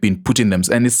like they've been putting them,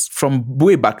 and it's from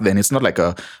way back then. It's not like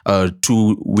a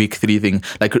 2 week, 3 thing.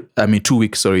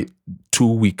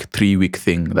 2 week, 3 week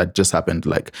thing that just happened.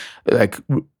 Like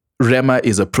Rema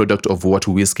is a product of what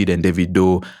Wizkid and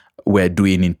Davido were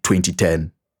doing in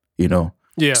 2010, you know?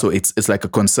 Yeah. So it's like a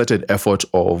concerted effort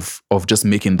of just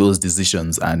making those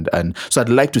decisions. And so I'd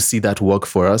like to see that work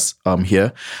for us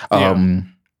here.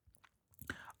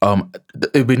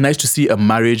 It'd be nice to see a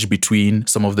marriage between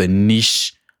some of the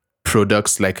niche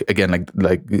products, I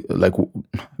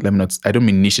don't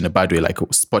mean niche in a bad way, like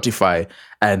Spotify,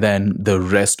 and then the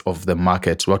rest of the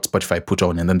market, what Spotify put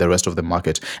on, and then the rest of the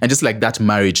market, and just like that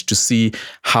marriage to see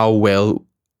how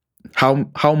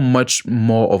much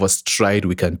more of a stride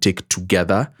we can take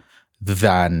together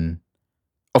than.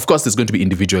 Of course, there's going to be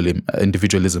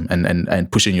individualism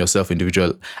and pushing yourself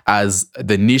individual as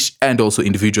the niche and also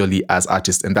individually as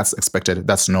artists. And that's expected.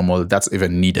 That's normal. That's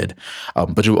even needed.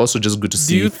 But it's also just good to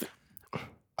see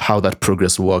how that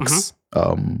progress works.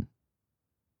 And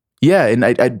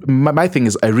my thing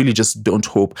is, I really just don't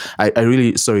hope. I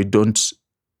really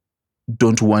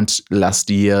don't want last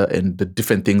year and the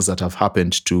different things that have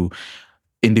happened to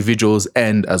individuals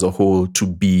and as a whole to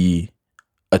be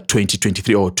a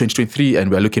 2023 or 2023, and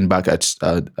we're looking back at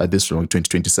this from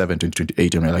 2027,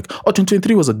 2028, and we're like,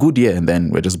 2023 was a good year, and then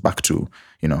we're just back to,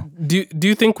 you know. Do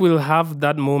you think we'll have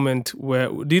that moment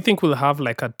do you think we'll have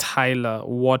like a Tyler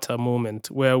Water moment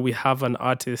where we have an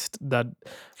artist that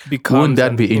becomes Wouldn't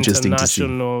that be interesting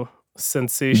international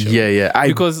sensation? Yeah.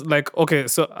 Because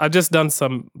so I've just done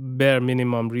some bare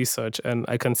minimum research, and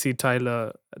I can see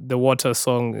Tyler, the Water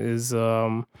song is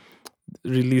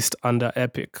released under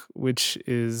Epic, which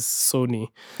is Sony.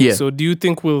 Yeah. So do you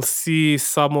think we'll see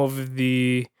some of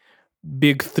the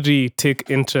big three take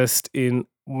interest in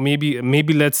maybe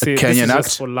let's say Kenyan this is act?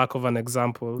 Just for lack of an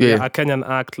example, Yeah. a Kenyan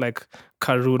act like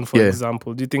Karun, for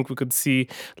example? Do you think we could see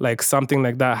like something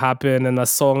like that happen, and a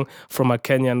song from a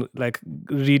Kenyan like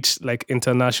reach like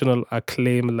international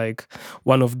acclaim, like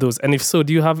one of those? And if so,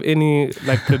 do you have any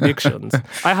like predictions?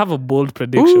 I have a bold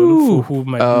prediction for who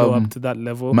might blow up to that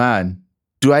level. Man,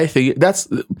 do I think that's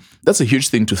a huge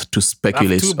thing to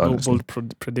speculate? I have two honestly. bold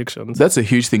predictions. That's a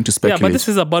huge thing to speculate. Yeah, but this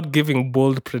is about giving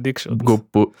bold predictions.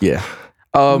 Yeah.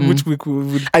 Which we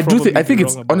would. I think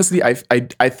it's honestly. I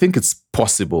think it's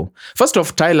possible. First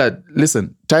off, Tyler.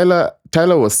 Listen, Tyler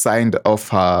was signed off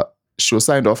her. She was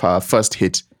signed off her first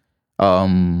hit.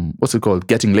 What's it called?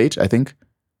 Getting Late, I think.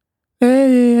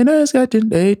 Hey, I know it's getting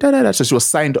late. So she was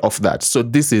signed off that. So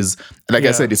this is, like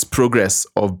I said, it's progress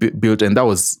of built, and that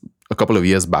was a couple of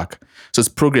years back. So it's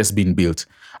progress being built.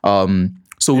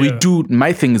 We do,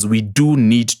 my thing is we do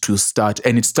need to start,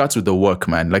 and it starts with the work,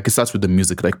 man. Like it starts with the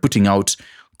music, like putting out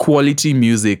quality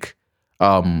music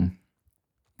that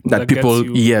people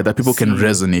can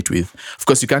resonate with. Of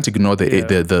course, you can't ignore the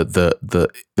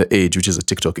age, which is a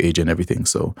TikTok age and everything.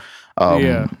 So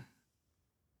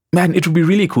man, it would be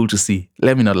really cool to see.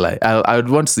 Let me not lie. I would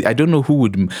want to see. I don't know who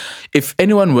would, if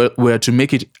anyone were to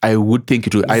make it, I would think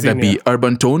it would either be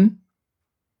Arbantone.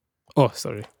 Oh,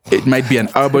 sorry. It might be an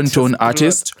Arbantone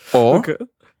artist, or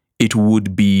it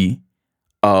would be,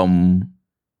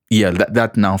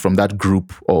 that now from that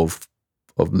group of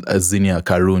Azinia,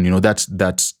 Karun, you know, that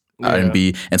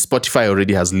R&B, and Spotify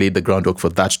already has laid the groundwork for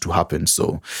that to happen.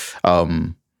 So,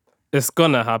 it's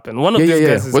gonna happen. One of these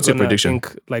guys is What's your gonna prediction?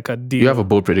 think like a deal. You have a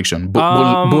bold prediction.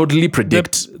 Boldly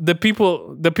predict. The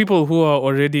people who are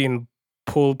already in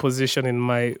pole position, in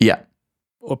my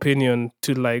opinion,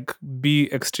 to like be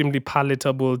extremely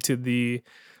palatable to the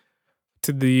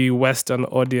to the Western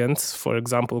audience, for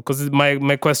example, because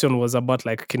my question was about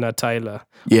like Kina Tyler,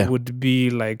 would be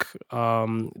like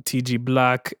TG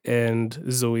Black and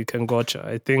Zoe Kengocha.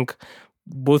 I think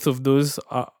both of those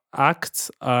acts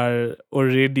are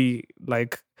already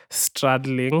like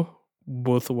straddling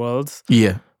both worlds.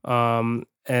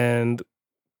 And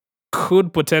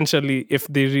could potentially, if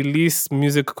they release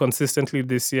music consistently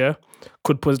this year,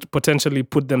 could potentially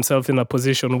put themselves in a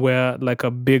position where like a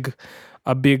big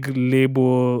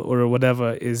label or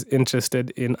whatever is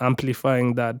interested in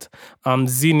amplifying that.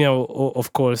 Xenia,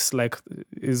 of course, like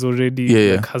is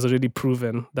already has already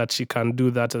proven that she can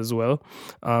do that as well.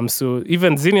 So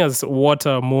even Xenia's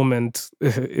water moment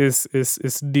is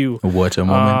due. A water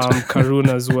moment.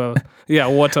 Karuna as well. Yeah,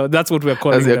 water. That's what we're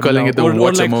calling it. They're calling it the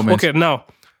water moment. Okay, now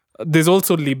there's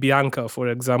also Libianca, for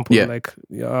example, like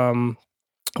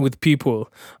with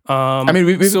people. I mean,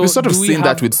 we've sort of seen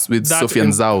that with Sophie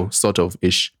and Zhao, sort of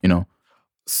ish, you know.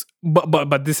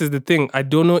 But this is the thing. I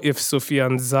don't know if Sophie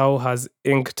and Zhao has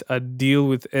inked a deal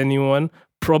with anyone.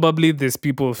 Probably there's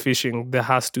people fishing. There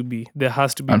has to be.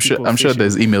 I'm sure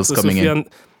there's emails coming in.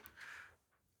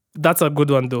 That's a good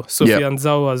one though. Sophie and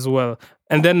Zhao as well.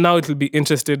 And then now it'll be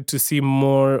interested to see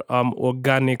more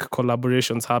organic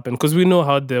collaborations happen, because we know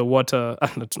how the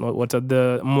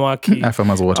the Mwaki Afam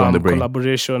has water on the brain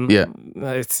collaboration.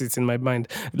 It's in my mind.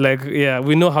 Like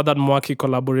we know how that Mwaki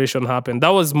collaboration happened. That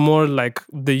was more like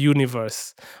the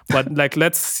universe, but like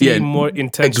let's see more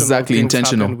intentional. Exactly,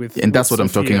 intentional, and that's what I'm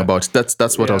talking about.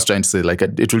 That's what I was trying to say. Like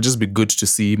it will just be good to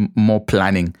see more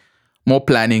planning.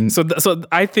 So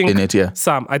I think in it,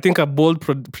 Sam, I think a bold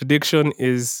prediction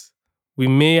is we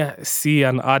may see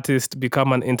an artist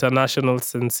become an international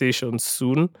sensation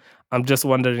soon. I'm just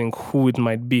wondering who it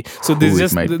might be. So there's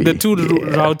just the two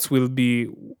routes will be,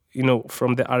 you know,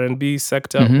 from the R&B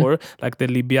sector or like the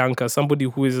Libianca, somebody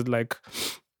who is like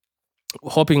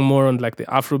hopping more on like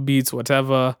the Afro beats,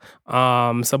 whatever.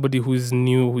 Somebody who's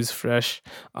new, who's fresh,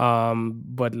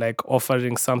 but like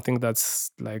offering something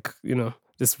that's like, you know,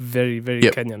 just very, very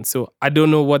Kenyan. So I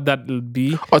don't know what that will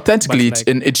be. Authentically, like,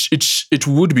 it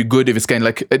would be good if it's kind of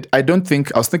like, I don't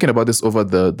think, I was thinking about this over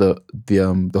the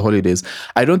holidays.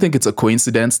 I don't think it's a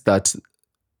coincidence that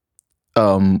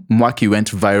Mwaki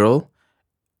went viral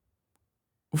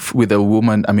with a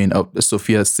woman, I mean,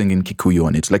 Sophia singing Kikuyu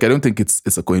on it. Like, I don't think it's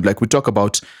a coincidence. Like we talk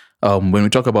about, when we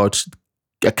talk about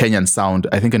a Kenyan sound,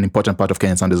 I think an important part of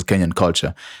Kenyan sound is Kenyan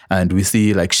culture. And we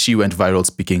see like she went viral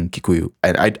speaking Kikuyu.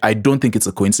 I don't think it's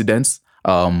a coincidence.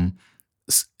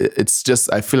 It's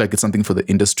just, I feel like it's something for the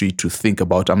industry to think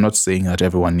about. I'm not saying that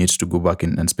everyone needs to go back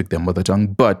and speak their mother tongue,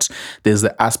 but there's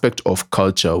the aspect of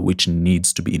culture which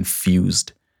needs to be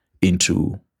infused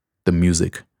into the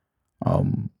music.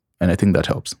 And I think that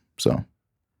helps. So,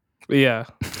 yeah.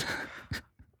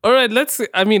 All right, let's see.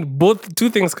 I mean, two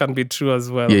things can be true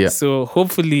as well. Yeah. So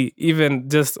hopefully, even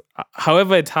just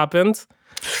however it happens,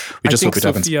 I think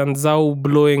Sophie and Zhao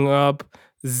blowing up,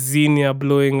 Xenia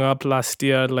blowing up last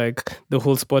year, like the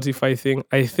whole Spotify thing.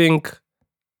 I think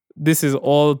this is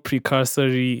all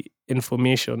precursory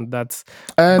information that's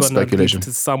gonna speculation lead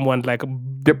to someone like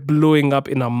blowing up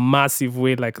in a massive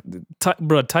way. Like,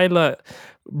 Tyler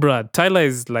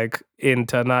is like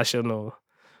international.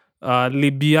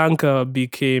 Libianca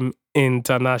became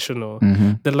international.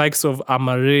 The likes of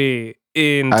Amare,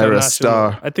 international. Ira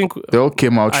Star. I think they all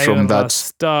came out from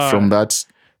that.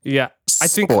 Yeah, I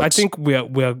think we are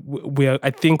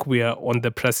on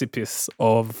the precipice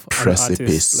of an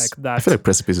artist like that. I feel like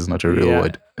precipice is not a real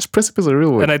word. Is precipice a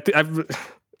real word? And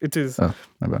it is. Oh,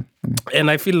 my bad.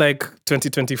 And I feel like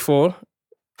 2024.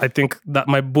 I think that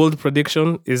my bold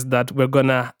prediction is that we're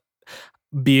gonna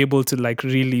be able to like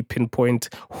really pinpoint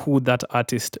who that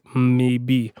artist may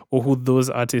be, or who those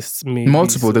artists may be.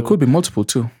 Multiple. There could be multiple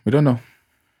too. We don't know.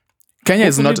 Kenya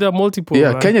is not. There are multiple.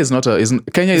 Yeah, man. Kenya is not a.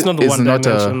 Kenya is not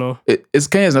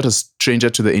a stranger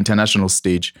to the international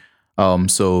stage.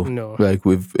 So no. Like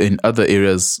we've in other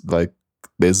areas, like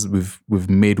we've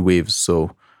made waves.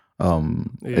 So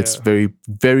it's very,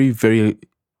 very, very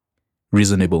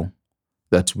reasonable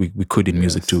that we could in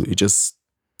music too. It just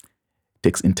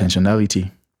takes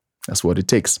intentionality. That's what it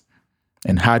takes.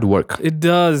 And hard work. It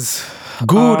does.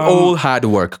 Good old hard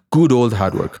work. Good old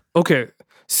hard work. Okay.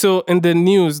 So in the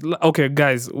news, okay,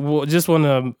 guys, just want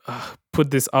to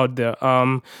put this out there.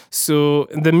 So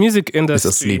in the music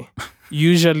industry,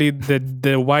 usually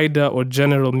the wider or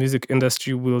general music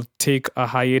industry will take a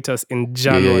hiatus in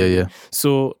January. Yeah.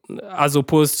 So as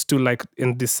opposed to like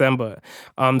in December.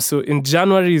 So in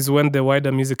January is when the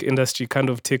wider music industry kind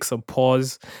of takes a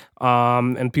pause,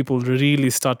 and people really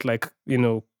start like, you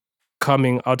know,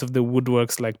 coming out of the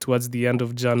woodworks like towards the end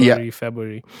of January,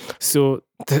 February. So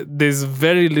there's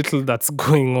very little that's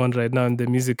going on right now in the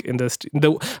music industry.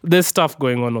 There's stuff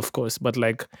going on, of course, but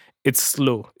like it's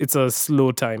slow. It's a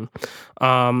slow time.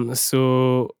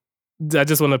 So I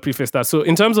just want to preface that. So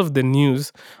in terms of the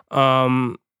news,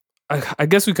 I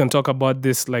guess we can talk about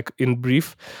this like in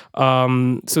brief.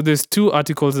 So there's two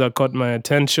articles that caught my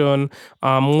attention.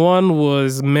 One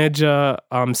was Mejja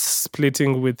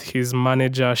splitting with his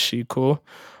manager Shiko.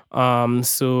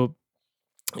 So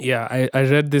yeah, I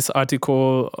read this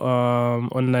article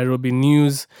on Nairobi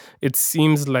News. It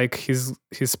seems like he's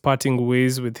parting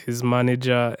ways with his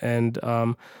manager, and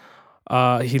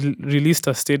he released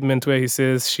a statement where he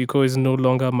says, Shiko is no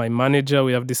longer my manager.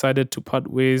 We have decided to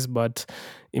part ways, but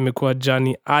imekuwa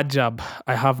jani ajab.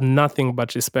 I have nothing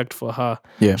but respect for her.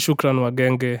 Yeah. Shukran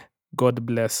wagenge. God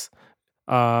bless.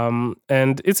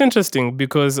 And it's interesting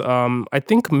because I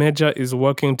think Mejja is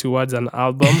working towards an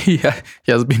album. Yeah,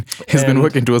 he's been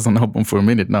working towards an album for a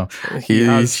minute now. He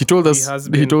told us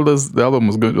the album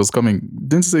was coming.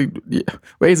 Didn't say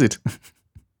where is it?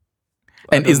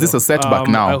 And is this a setback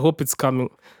now? I hope it's coming.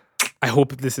 I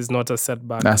hope this is not a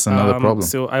setback. That's another problem.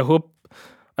 So I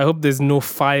hope there's no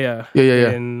fire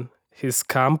in his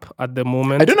camp at the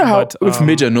moment. I don't know if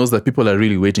Mejja knows that people are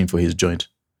really waiting for his joint.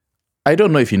 I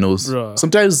don't know if he knows. Bruh.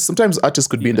 Sometimes artists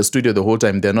could be in the studio the whole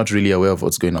time. They're not really aware of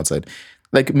what's going outside.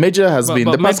 Like Mejja has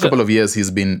been, the past couple of years, he's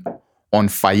been on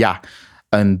fire.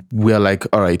 And we're like,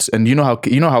 all right. And you know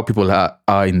how people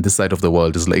are in this side of the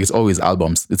world. It's like, it's always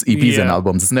albums. It's EPs and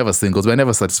albums. It's never singles. We're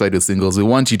never satisfied with singles. We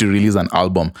want you to release an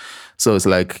album. So it's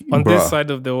like, on this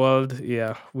side of the world,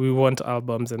 we want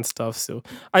albums and stuff. So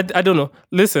I don't know.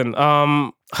 Listen,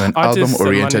 an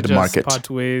album-oriented market. Part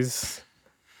ways.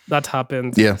 That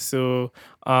happens. Yeah. So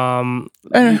and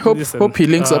I hope he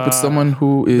links up with someone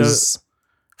who is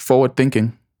forward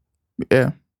thinking.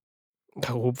 Yeah.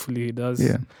 Hopefully he does.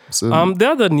 Yeah. So the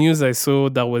other news I saw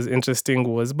that was interesting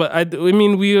was, but I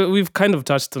mean we've kind of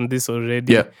touched on this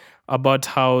already. Yeah. About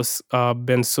how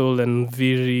Bensoul and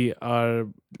Nviiri are,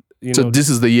 so this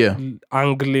is the year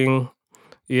angling.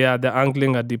 Yeah, they're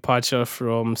angling a departure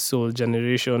from Soul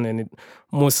Generation, and it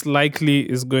most likely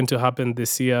is going to happen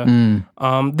this year.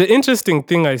 The interesting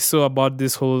thing I saw about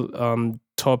this whole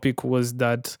topic was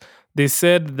that they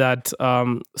said that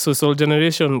so Soul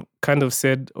Generation kind of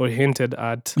said or hinted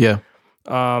at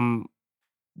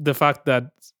the fact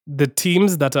that the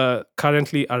teams that are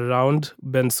currently around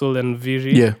Bensoul and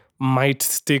Nviiri might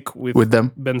stick with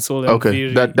them, Bensoul and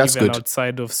Nviiri, that's even good.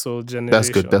 Outside of Soul Generation.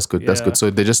 That's good.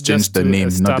 So they just changed the name,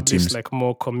 not the teams. Like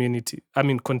more continuity.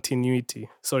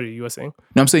 Sorry, you were saying?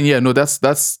 No, I'm saying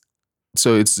that's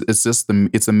so it's just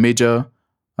it's a major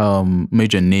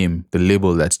name, the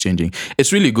label that's changing.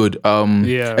 It's really good.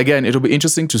 Again, it'll be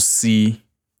interesting to see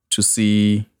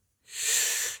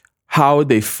how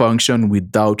they function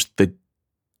without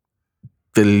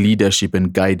the leadership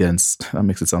and guidance. That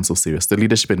makes it sound so serious. The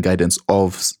leadership and guidance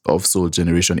of Soul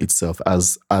Generation itself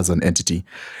as an entity.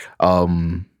 I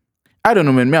don't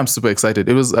know, man. Me, I'm super excited.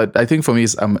 It was. I think for me,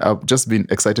 I've just been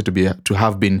excited to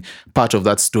have been part of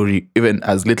that story, even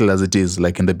as little as it is,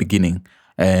 like in the beginning,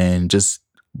 and just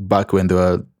back when they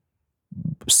were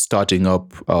starting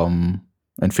up and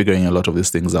figuring a lot of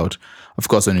these things out. Of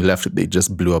course, when you left, they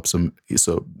just blew up some.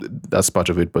 So that's part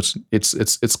of it. But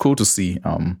it's cool to see.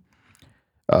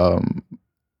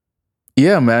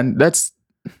 Yeah, man.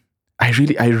 I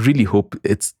really hope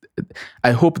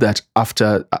I hope that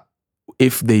after,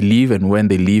 if they leave and when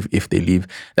they leave, if they leave,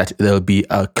 that there'll be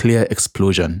a clear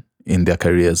explosion in their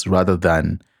careers rather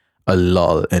than a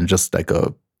lull and just like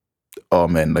oh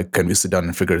man, like, can we sit down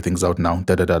and figure things out now?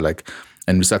 Like,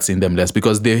 and we start seeing them less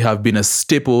because they have been a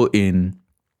staple in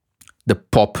the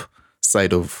pop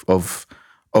side of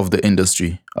the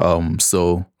industry.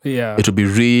 So it'll be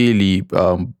really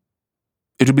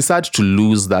it'll be sad to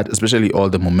lose that, especially all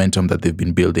the momentum that they've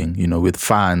been building, with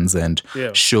fans and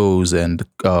shows and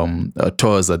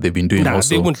tours that they've been doing.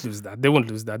 Also, they won't lose that. Won't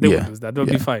lose that. They'll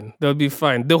be fine. They'll be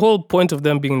fine. The whole point of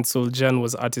them being in Soul Gen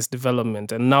was artist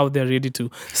development, and now they're ready to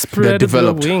spread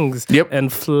their wings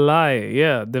and fly.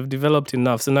 Yeah, they've developed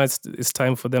enough. So now it's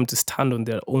time for them to stand on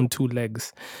their own two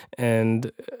legs.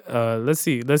 And let's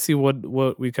see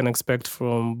what we can expect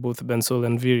from both Bensoul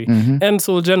and Nviiri. Mm-hmm. And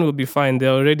Soul Gen will be fine. They're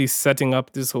already setting up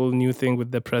this whole new thing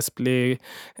with the press play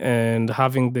and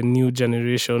having the new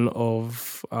generation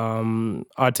of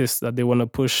artists that they want to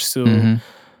push. So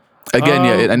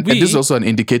again, and this is also an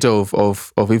indicator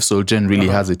of if Soul Gen really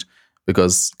has it,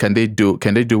 because can they do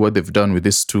what they've done with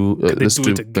these two?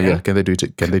 Can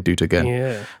they do it again?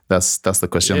 Yeah, that's the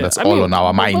question. That's all on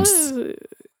our minds.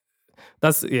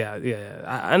 That's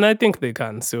and I think they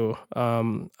can. So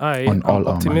I'm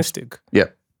optimistic. Yeah.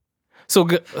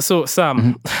 So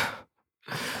Sam,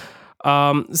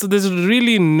 so there's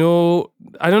really no,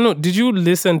 I don't know. Did you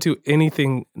listen to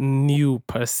anything new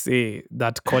per se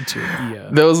that caught your ear?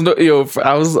 There was no.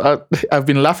 I've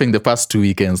been laughing the past 2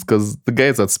 weekends because the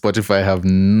guys at Spotify have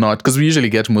not. Because we usually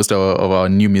get most of our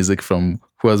new music from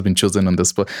who has been chosen on the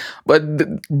spot, but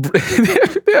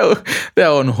they're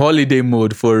on holiday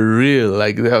mode for real.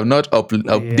 Like they have not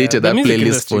updated that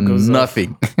playlist for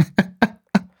nothing.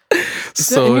 Is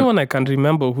there anyone I can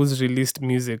remember who's released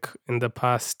music in the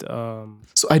past?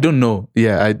 So I don't know.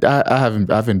 Yeah, I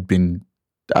haven't been.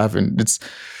 It's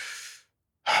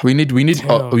we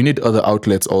need other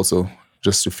outlets also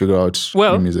just to figure out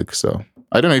new music. So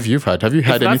I don't know if you've had. Have you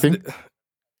had anything?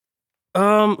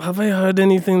 Have I heard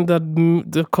anything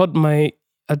that caught my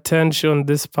attention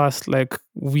this past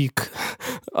week?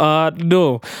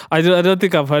 No, I don't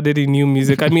think I've heard any new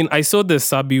music. I mean, I saw the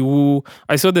Sabiwu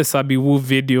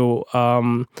video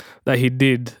that he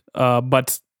did,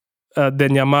 but the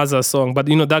Nyamaza song, but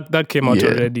that came out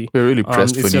already. We're really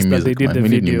pressed for new music. We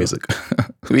need new music.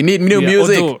 We need new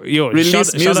music.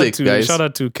 Release music, guys. Shout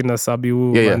out to Kina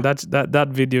Sabiwu. Man, that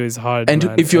video is hard. And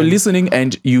man. If you're listening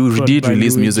and you did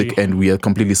release music and we are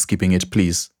completely skipping it,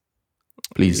 please.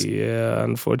 Yeah,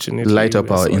 unfortunately. Light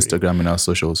up our Instagram and our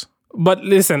socials. But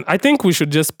listen, I think we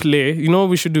should just play. You know what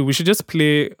we should do? We should just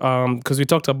play, because we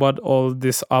talked about all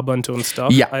this Arbantone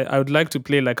stuff. Yeah. I would like to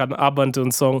play an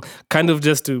Arbantone song, kind of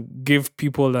just to give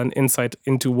people an insight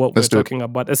into what we're talking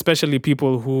about, especially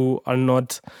people who are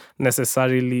not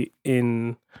necessarily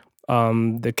in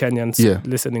the Kenyan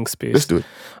listening space. Let's do it.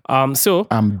 So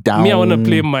I'm down. I want to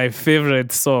play my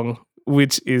favorite song,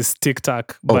 which is Tic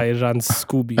Tac by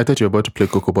RanzScooby. I thought you were about to play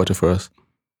Cocoa Butter for us.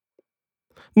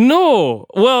 No,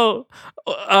 the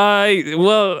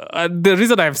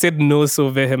reason I've said no so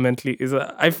vehemently is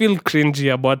I feel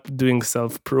cringy about doing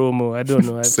self-promo. I don't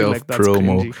know. I feel like that's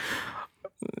cringy.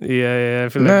 Yeah, I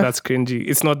feel like that's cringy.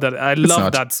 It's not that I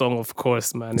love that song, of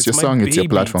course, man. It's your song. Baby. It's your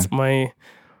platform.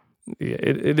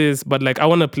 It is. But I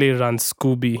want to play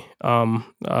RanzScooby.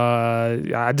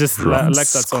 I just like that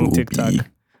song, Tic Tac.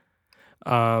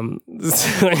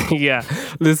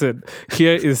 Listen,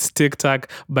 here is Tic Tac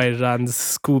by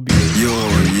RanzScooby. Yo,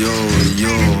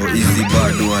 easy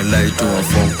bad one light to a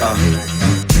phone.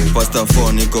 Pasta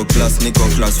 4, niko class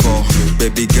 4.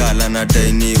 Baby girl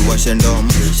anadai ni washendom.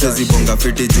 Shezi bonga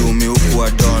fiti jumi ukuwa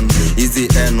don. Easy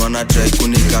N wana try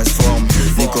kunikas form.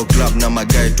 Niko club na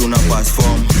magai tuna pass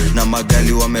form. Na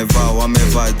magali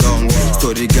wamevaa dong.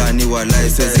 Story gani walai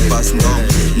swezi pass ndom.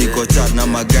 Niko chat na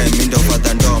magai mindo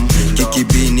father ndom.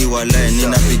 Kikibini walai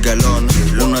ninapiga lon.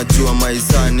 Unajua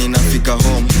maisani nafika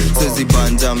home. Swezi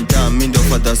banja mtaa mindo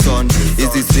father son.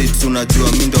 Easy streets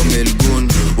unajua mindo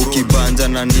melgun. Ukibanja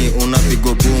nani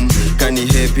unapigo boom. Kani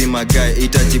happy magai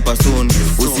itajipa soon.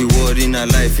 Usi worry na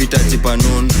life itajipa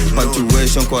noon.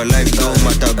 Punctuation kwa life do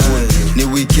matagun. Ni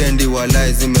weekendi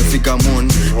walai zimefika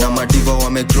moon. Na madiva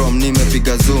wamecrom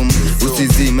nimepiga zoom.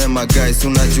 Usizime magai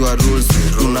unajua rules.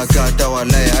 Tunakata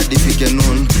walai hadi fike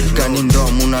noon. Kani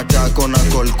ndom unataka na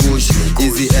call kush.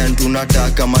 Easy end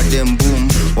tunataka madem boom.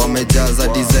 Wamejaza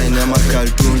design ya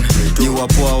makaltun. Ni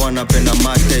wapoa wanapenda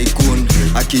mataikun.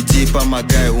 Akijipa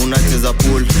magai unacheza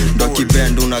pool. Ndo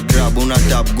kibend una grab una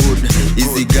tap good.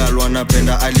 Easy girl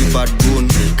wanapenda alibad goon.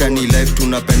 Kani life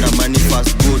tunapenda money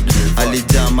fast good.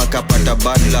 Alijama kapata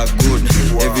bad luck good.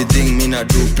 Everything mina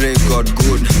do pray God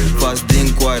good. Fast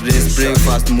thing kwa race pray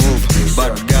fast move.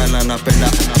 Bad girl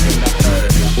anapenda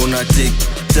una tic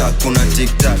tac una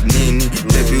tic tac nini.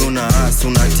 Baby una ass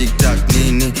una tic tac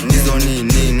nini. Nizo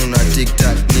nini una tic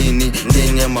tac nini.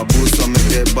 Nini mabuso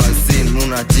amebeba sin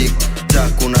una tic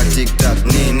tac una tic tac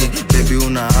nini. Baby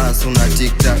una ass una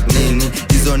tic tac nini.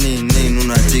 Nizo nini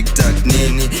una tic tac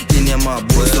nini. Nini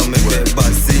mabuso amebeba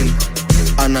sin.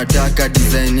 Anataka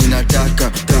design inataka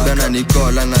Pegana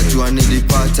Nikola najua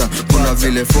nilipata. Kuna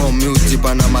vile form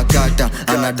ujipa na makata.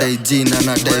 Anadai jina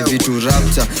anadai vitu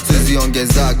rapture. Siwezi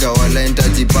ongezaga wala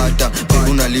nitajipata.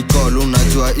 Pebu na Nicole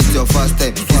unajua it's your first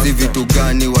time. Hizi vitu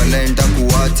gani wala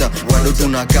nitakuacha. Bado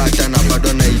tunakata na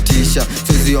bado naitisha.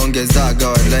 Siwezi ongezaga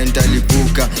wala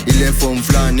nitalipuka. Ile form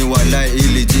flani wala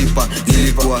ilijipa.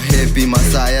 Nilikuwa happy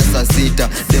masaa ya saa 6.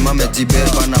 Dema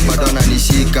mejibeba na bado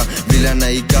ananishika. Bila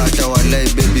naikata wala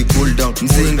baby cool down.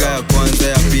 Mzinga ya kwanza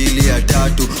ya pili ya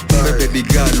tatu. Kumbe baby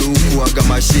girl huku aga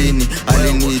mashini.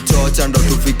 Alinichocha ndo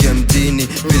tufike mjini.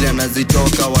 Vile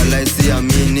anazitoka walai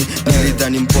siamini.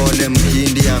 Nilidhani mpole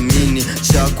mkindi amini.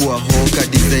 Shakuwa hoka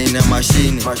design ya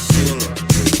mashini.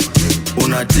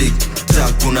 Una tic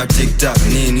tac, una tic tac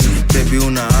nini? Baby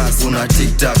una ass, una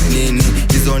tic tac nini?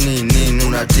 Hizo nini,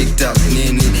 una tic tac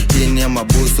nini? Hini ya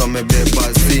mabusu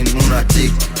amebeba sin, una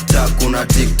tic tac, una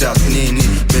tic tac nini?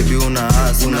 Baby una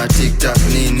ass, una tic tac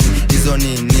nini? Hizo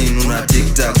nini, una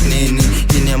tic tac nini?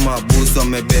 Hini ya mabusu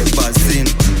amebeba sin.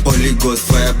 Holy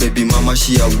Ghost fire, baby mama,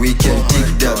 she a weekend.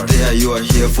 Tic tac there, you are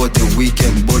here for the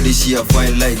weekend. Body she a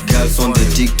fine like girls on the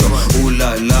TikTok. Ooh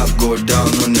la la, go down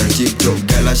on your TikTok.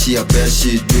 Gala she a best,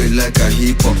 she do it like a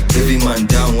hip hop. Heavy man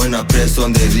down when I press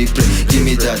on the replay. Give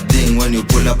me that thing when you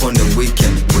pull up on the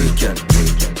weekend.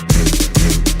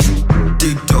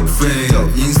 TikTok fail,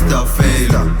 Insta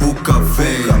fail, hookah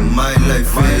fail, my life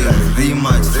fail,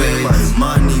 rematch fail,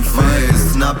 money fail,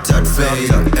 Snapchat fail,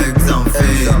 exam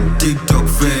fail, TikTok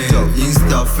fail,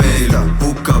 Insta fail,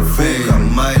 hookah fail,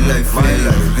 my life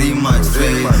fail, rematch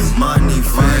fail, money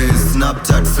fail,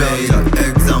 Snapchat fail,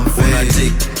 exam fail.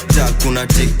 Una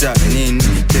tic tac nini?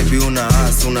 Baby una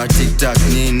ass, una tic tac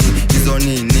nini? Hizo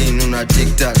nini, una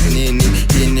tic tac nini?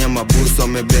 Hini ya mabusu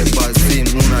amebeba sin,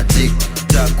 una tic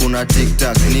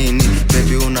tac nini?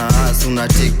 Baby una ass, una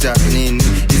tic tac nini?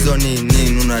 Hizo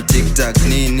nini, una tic tac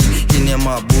nini? Hini ya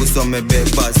mabusu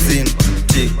amebeba sin.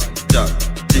 Tic tac,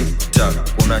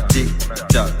 una tic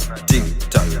tac.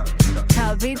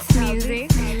 Beats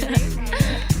music.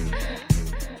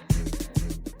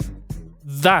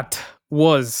 That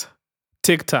was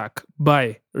Tic Tac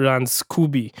by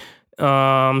RanzScooby.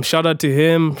 Shout out to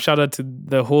him. Shout out to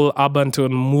the whole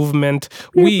Arbantone movement.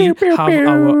 We have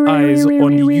our eyes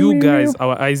on you guys,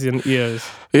 our eyes and ears.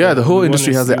 Yeah, the whole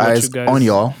industry has their eyes on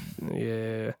y'all.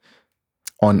 Yeah.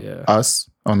 On us,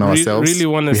 on ourselves. Really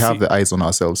want to We have the eyes on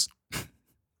ourselves.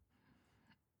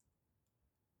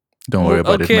 Don't worry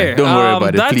about it, man. Don't worry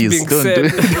about it, please.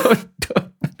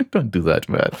 Don't do that,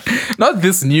 man. Not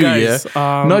this new year.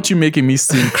 Not you making me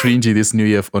seem cringy this new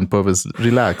year on purpose.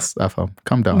 Relax, Afam.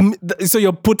 Calm down. So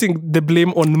you're putting the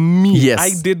blame on me. Yes.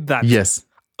 I did that. Yes.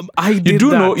 I did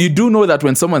that. You do know that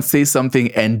when someone says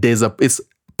something and it's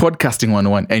podcasting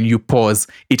 101 and you pause,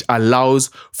 it allows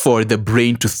for the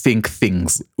brain to think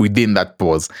things within that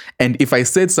pause. And if I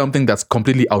said something that's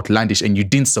completely outlandish and you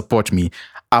didn't support me,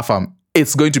 Afam,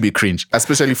 it's going to be cringe,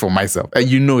 especially for myself. And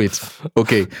you know it.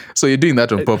 Okay. So you're doing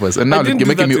that on purpose. And now you're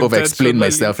making me over-explain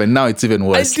myself. And now it's even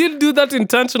worse. I did do that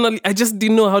intentionally. I just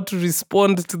didn't know how to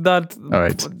respond to that. All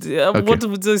right. Okay. What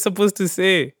was I supposed to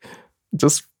say?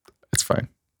 It's fine.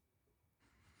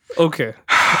 Okay.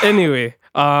 Anyway,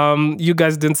 you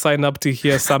guys didn't sign up to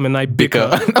hear Sam and I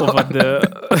bicker over the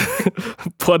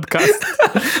podcast.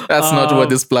 That's not what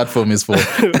this platform is for.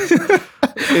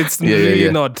 It's really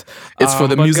not. It's for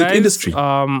the music industry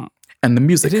and the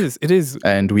music. It is.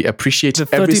 And we appreciate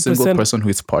every single person who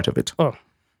is part of it. Oh,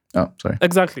 sorry.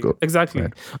 Exactly.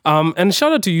 And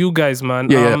shout out to you guys,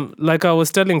 man. Like I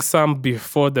was telling Sam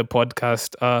before the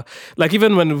podcast, like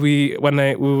even when we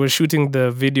were shooting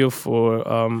the video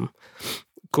for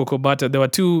Coco Butter, there were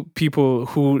two people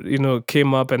who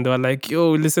came up and they were like,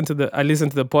 "Yo, I listened to the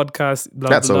podcast." Blah,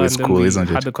 That's blah, always and then cool, we isn't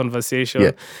it? Had a conversation.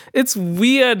 Yeah. It's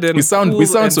weird and we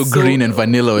sound so green and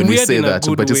vanilla when we say that,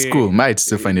 but it's way. cool. It's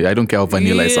still funny. I don't care how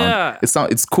vanilla I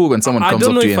sound. It's cool when someone comes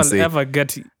up to you and say,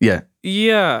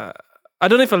 Yeah. I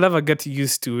don't know if I'll ever get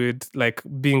used to it, like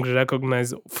being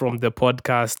recognized from the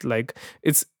podcast. Like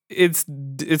it's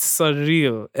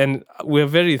surreal, and we're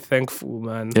very thankful,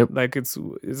 man. Yep. Like it's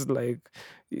like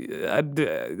I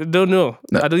don't know.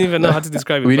 I don't even know how to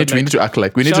describe it. We need to act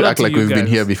like we've been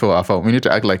here before. Afam. We need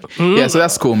to act like so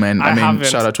that's cool, man. I mean,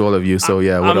 shout out to all of you. So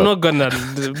I'm not gonna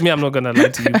lie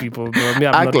to you people, bro.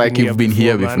 Act like you've been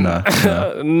here before.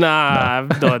 Nah,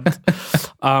 I've not.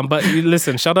 But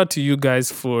listen, shout out to you guys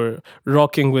for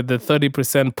rocking with the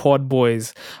 30% Pod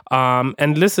Boys.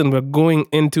 And listen, we're going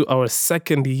into our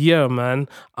second year, man.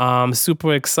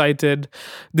 Super excited.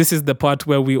 This is the part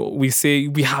where we say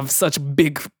we have such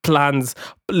big plans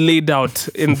laid out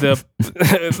in the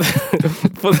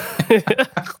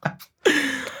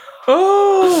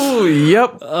Oh,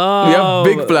 yep. We have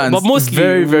big plans. But mostly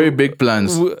very, very big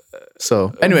plans.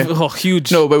 So anyway,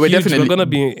 huge. No, but we're gonna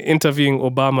be interviewing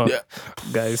Obama,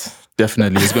 guys.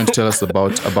 Definitely, he's going to tell us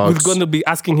about. We're going to be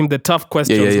asking him the tough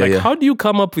questions, how do you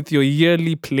come up with your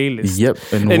yearly playlist? Yep,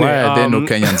 and why are there no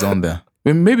Kenyans on there?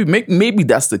 Well, maybe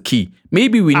that's the key.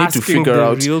 Maybe we need to figure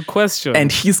out real question.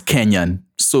 And he's Kenyan,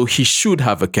 so he should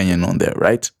have a Kenyan on there,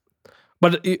 right?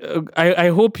 But I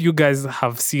hope you guys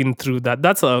have seen through that.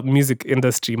 That's a music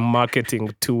industry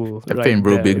marketing tool. They're right paying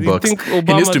bro there. big You bucks. think He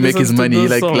Obama needs to make his listens to money.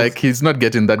 those songs? Like he's not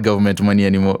getting that government money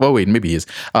anymore. Oh wait, maybe he is.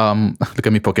 Look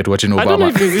at me pocket watching Obama. I don't know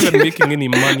if he's even making any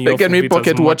money. Look off at of me it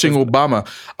pocket as much watching as-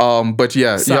 Obama. But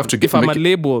yeah, Sam, you have to get. if I'm a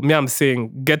label, I'm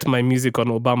saying get my music on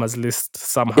Obama's list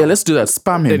somehow. Yeah, let's do that.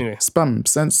 Spam him. Anyway. Spam.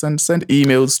 Send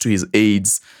emails to his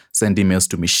aides. Send emails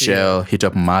to Michelle. Hit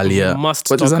up Malia. Must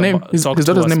What is talk her name? about- His talk to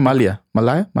daughter's us. name Malia.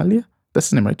 Malia? That's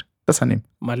his name, right? That's her name.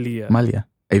 Malia.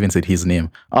 I even said his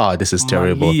name. Oh, this is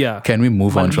terrible. Malia. Can we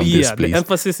move on from this, please? The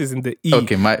emphasis is in the E.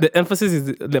 Okay, the emphasis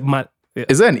is yeah.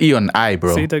 Is there an E on I,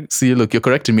 bro? Say it again. See, look, you're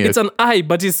correcting me. It's an I,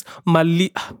 but it's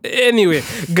Mali. Anyway,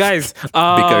 guys,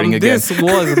 Bickering again. this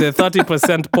was the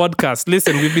 30% podcast.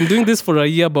 Listen, we've been doing this for a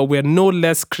year, but we're no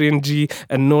less cringy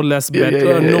and no less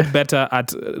no better at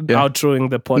outroing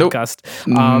the podcast.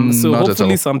 So not at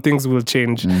hopefully all. some things will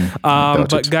change. doubt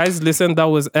But it. guys, listen, that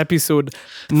was episode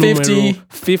 58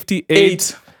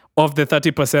 58 of the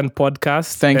 30%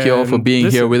 podcast. Thank you all for And being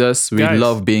here listen, with us. We guys,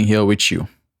 love being here with you.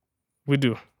 We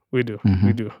do.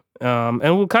 And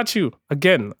we'll catch you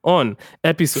again on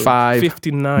episode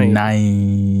 59.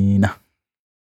 9.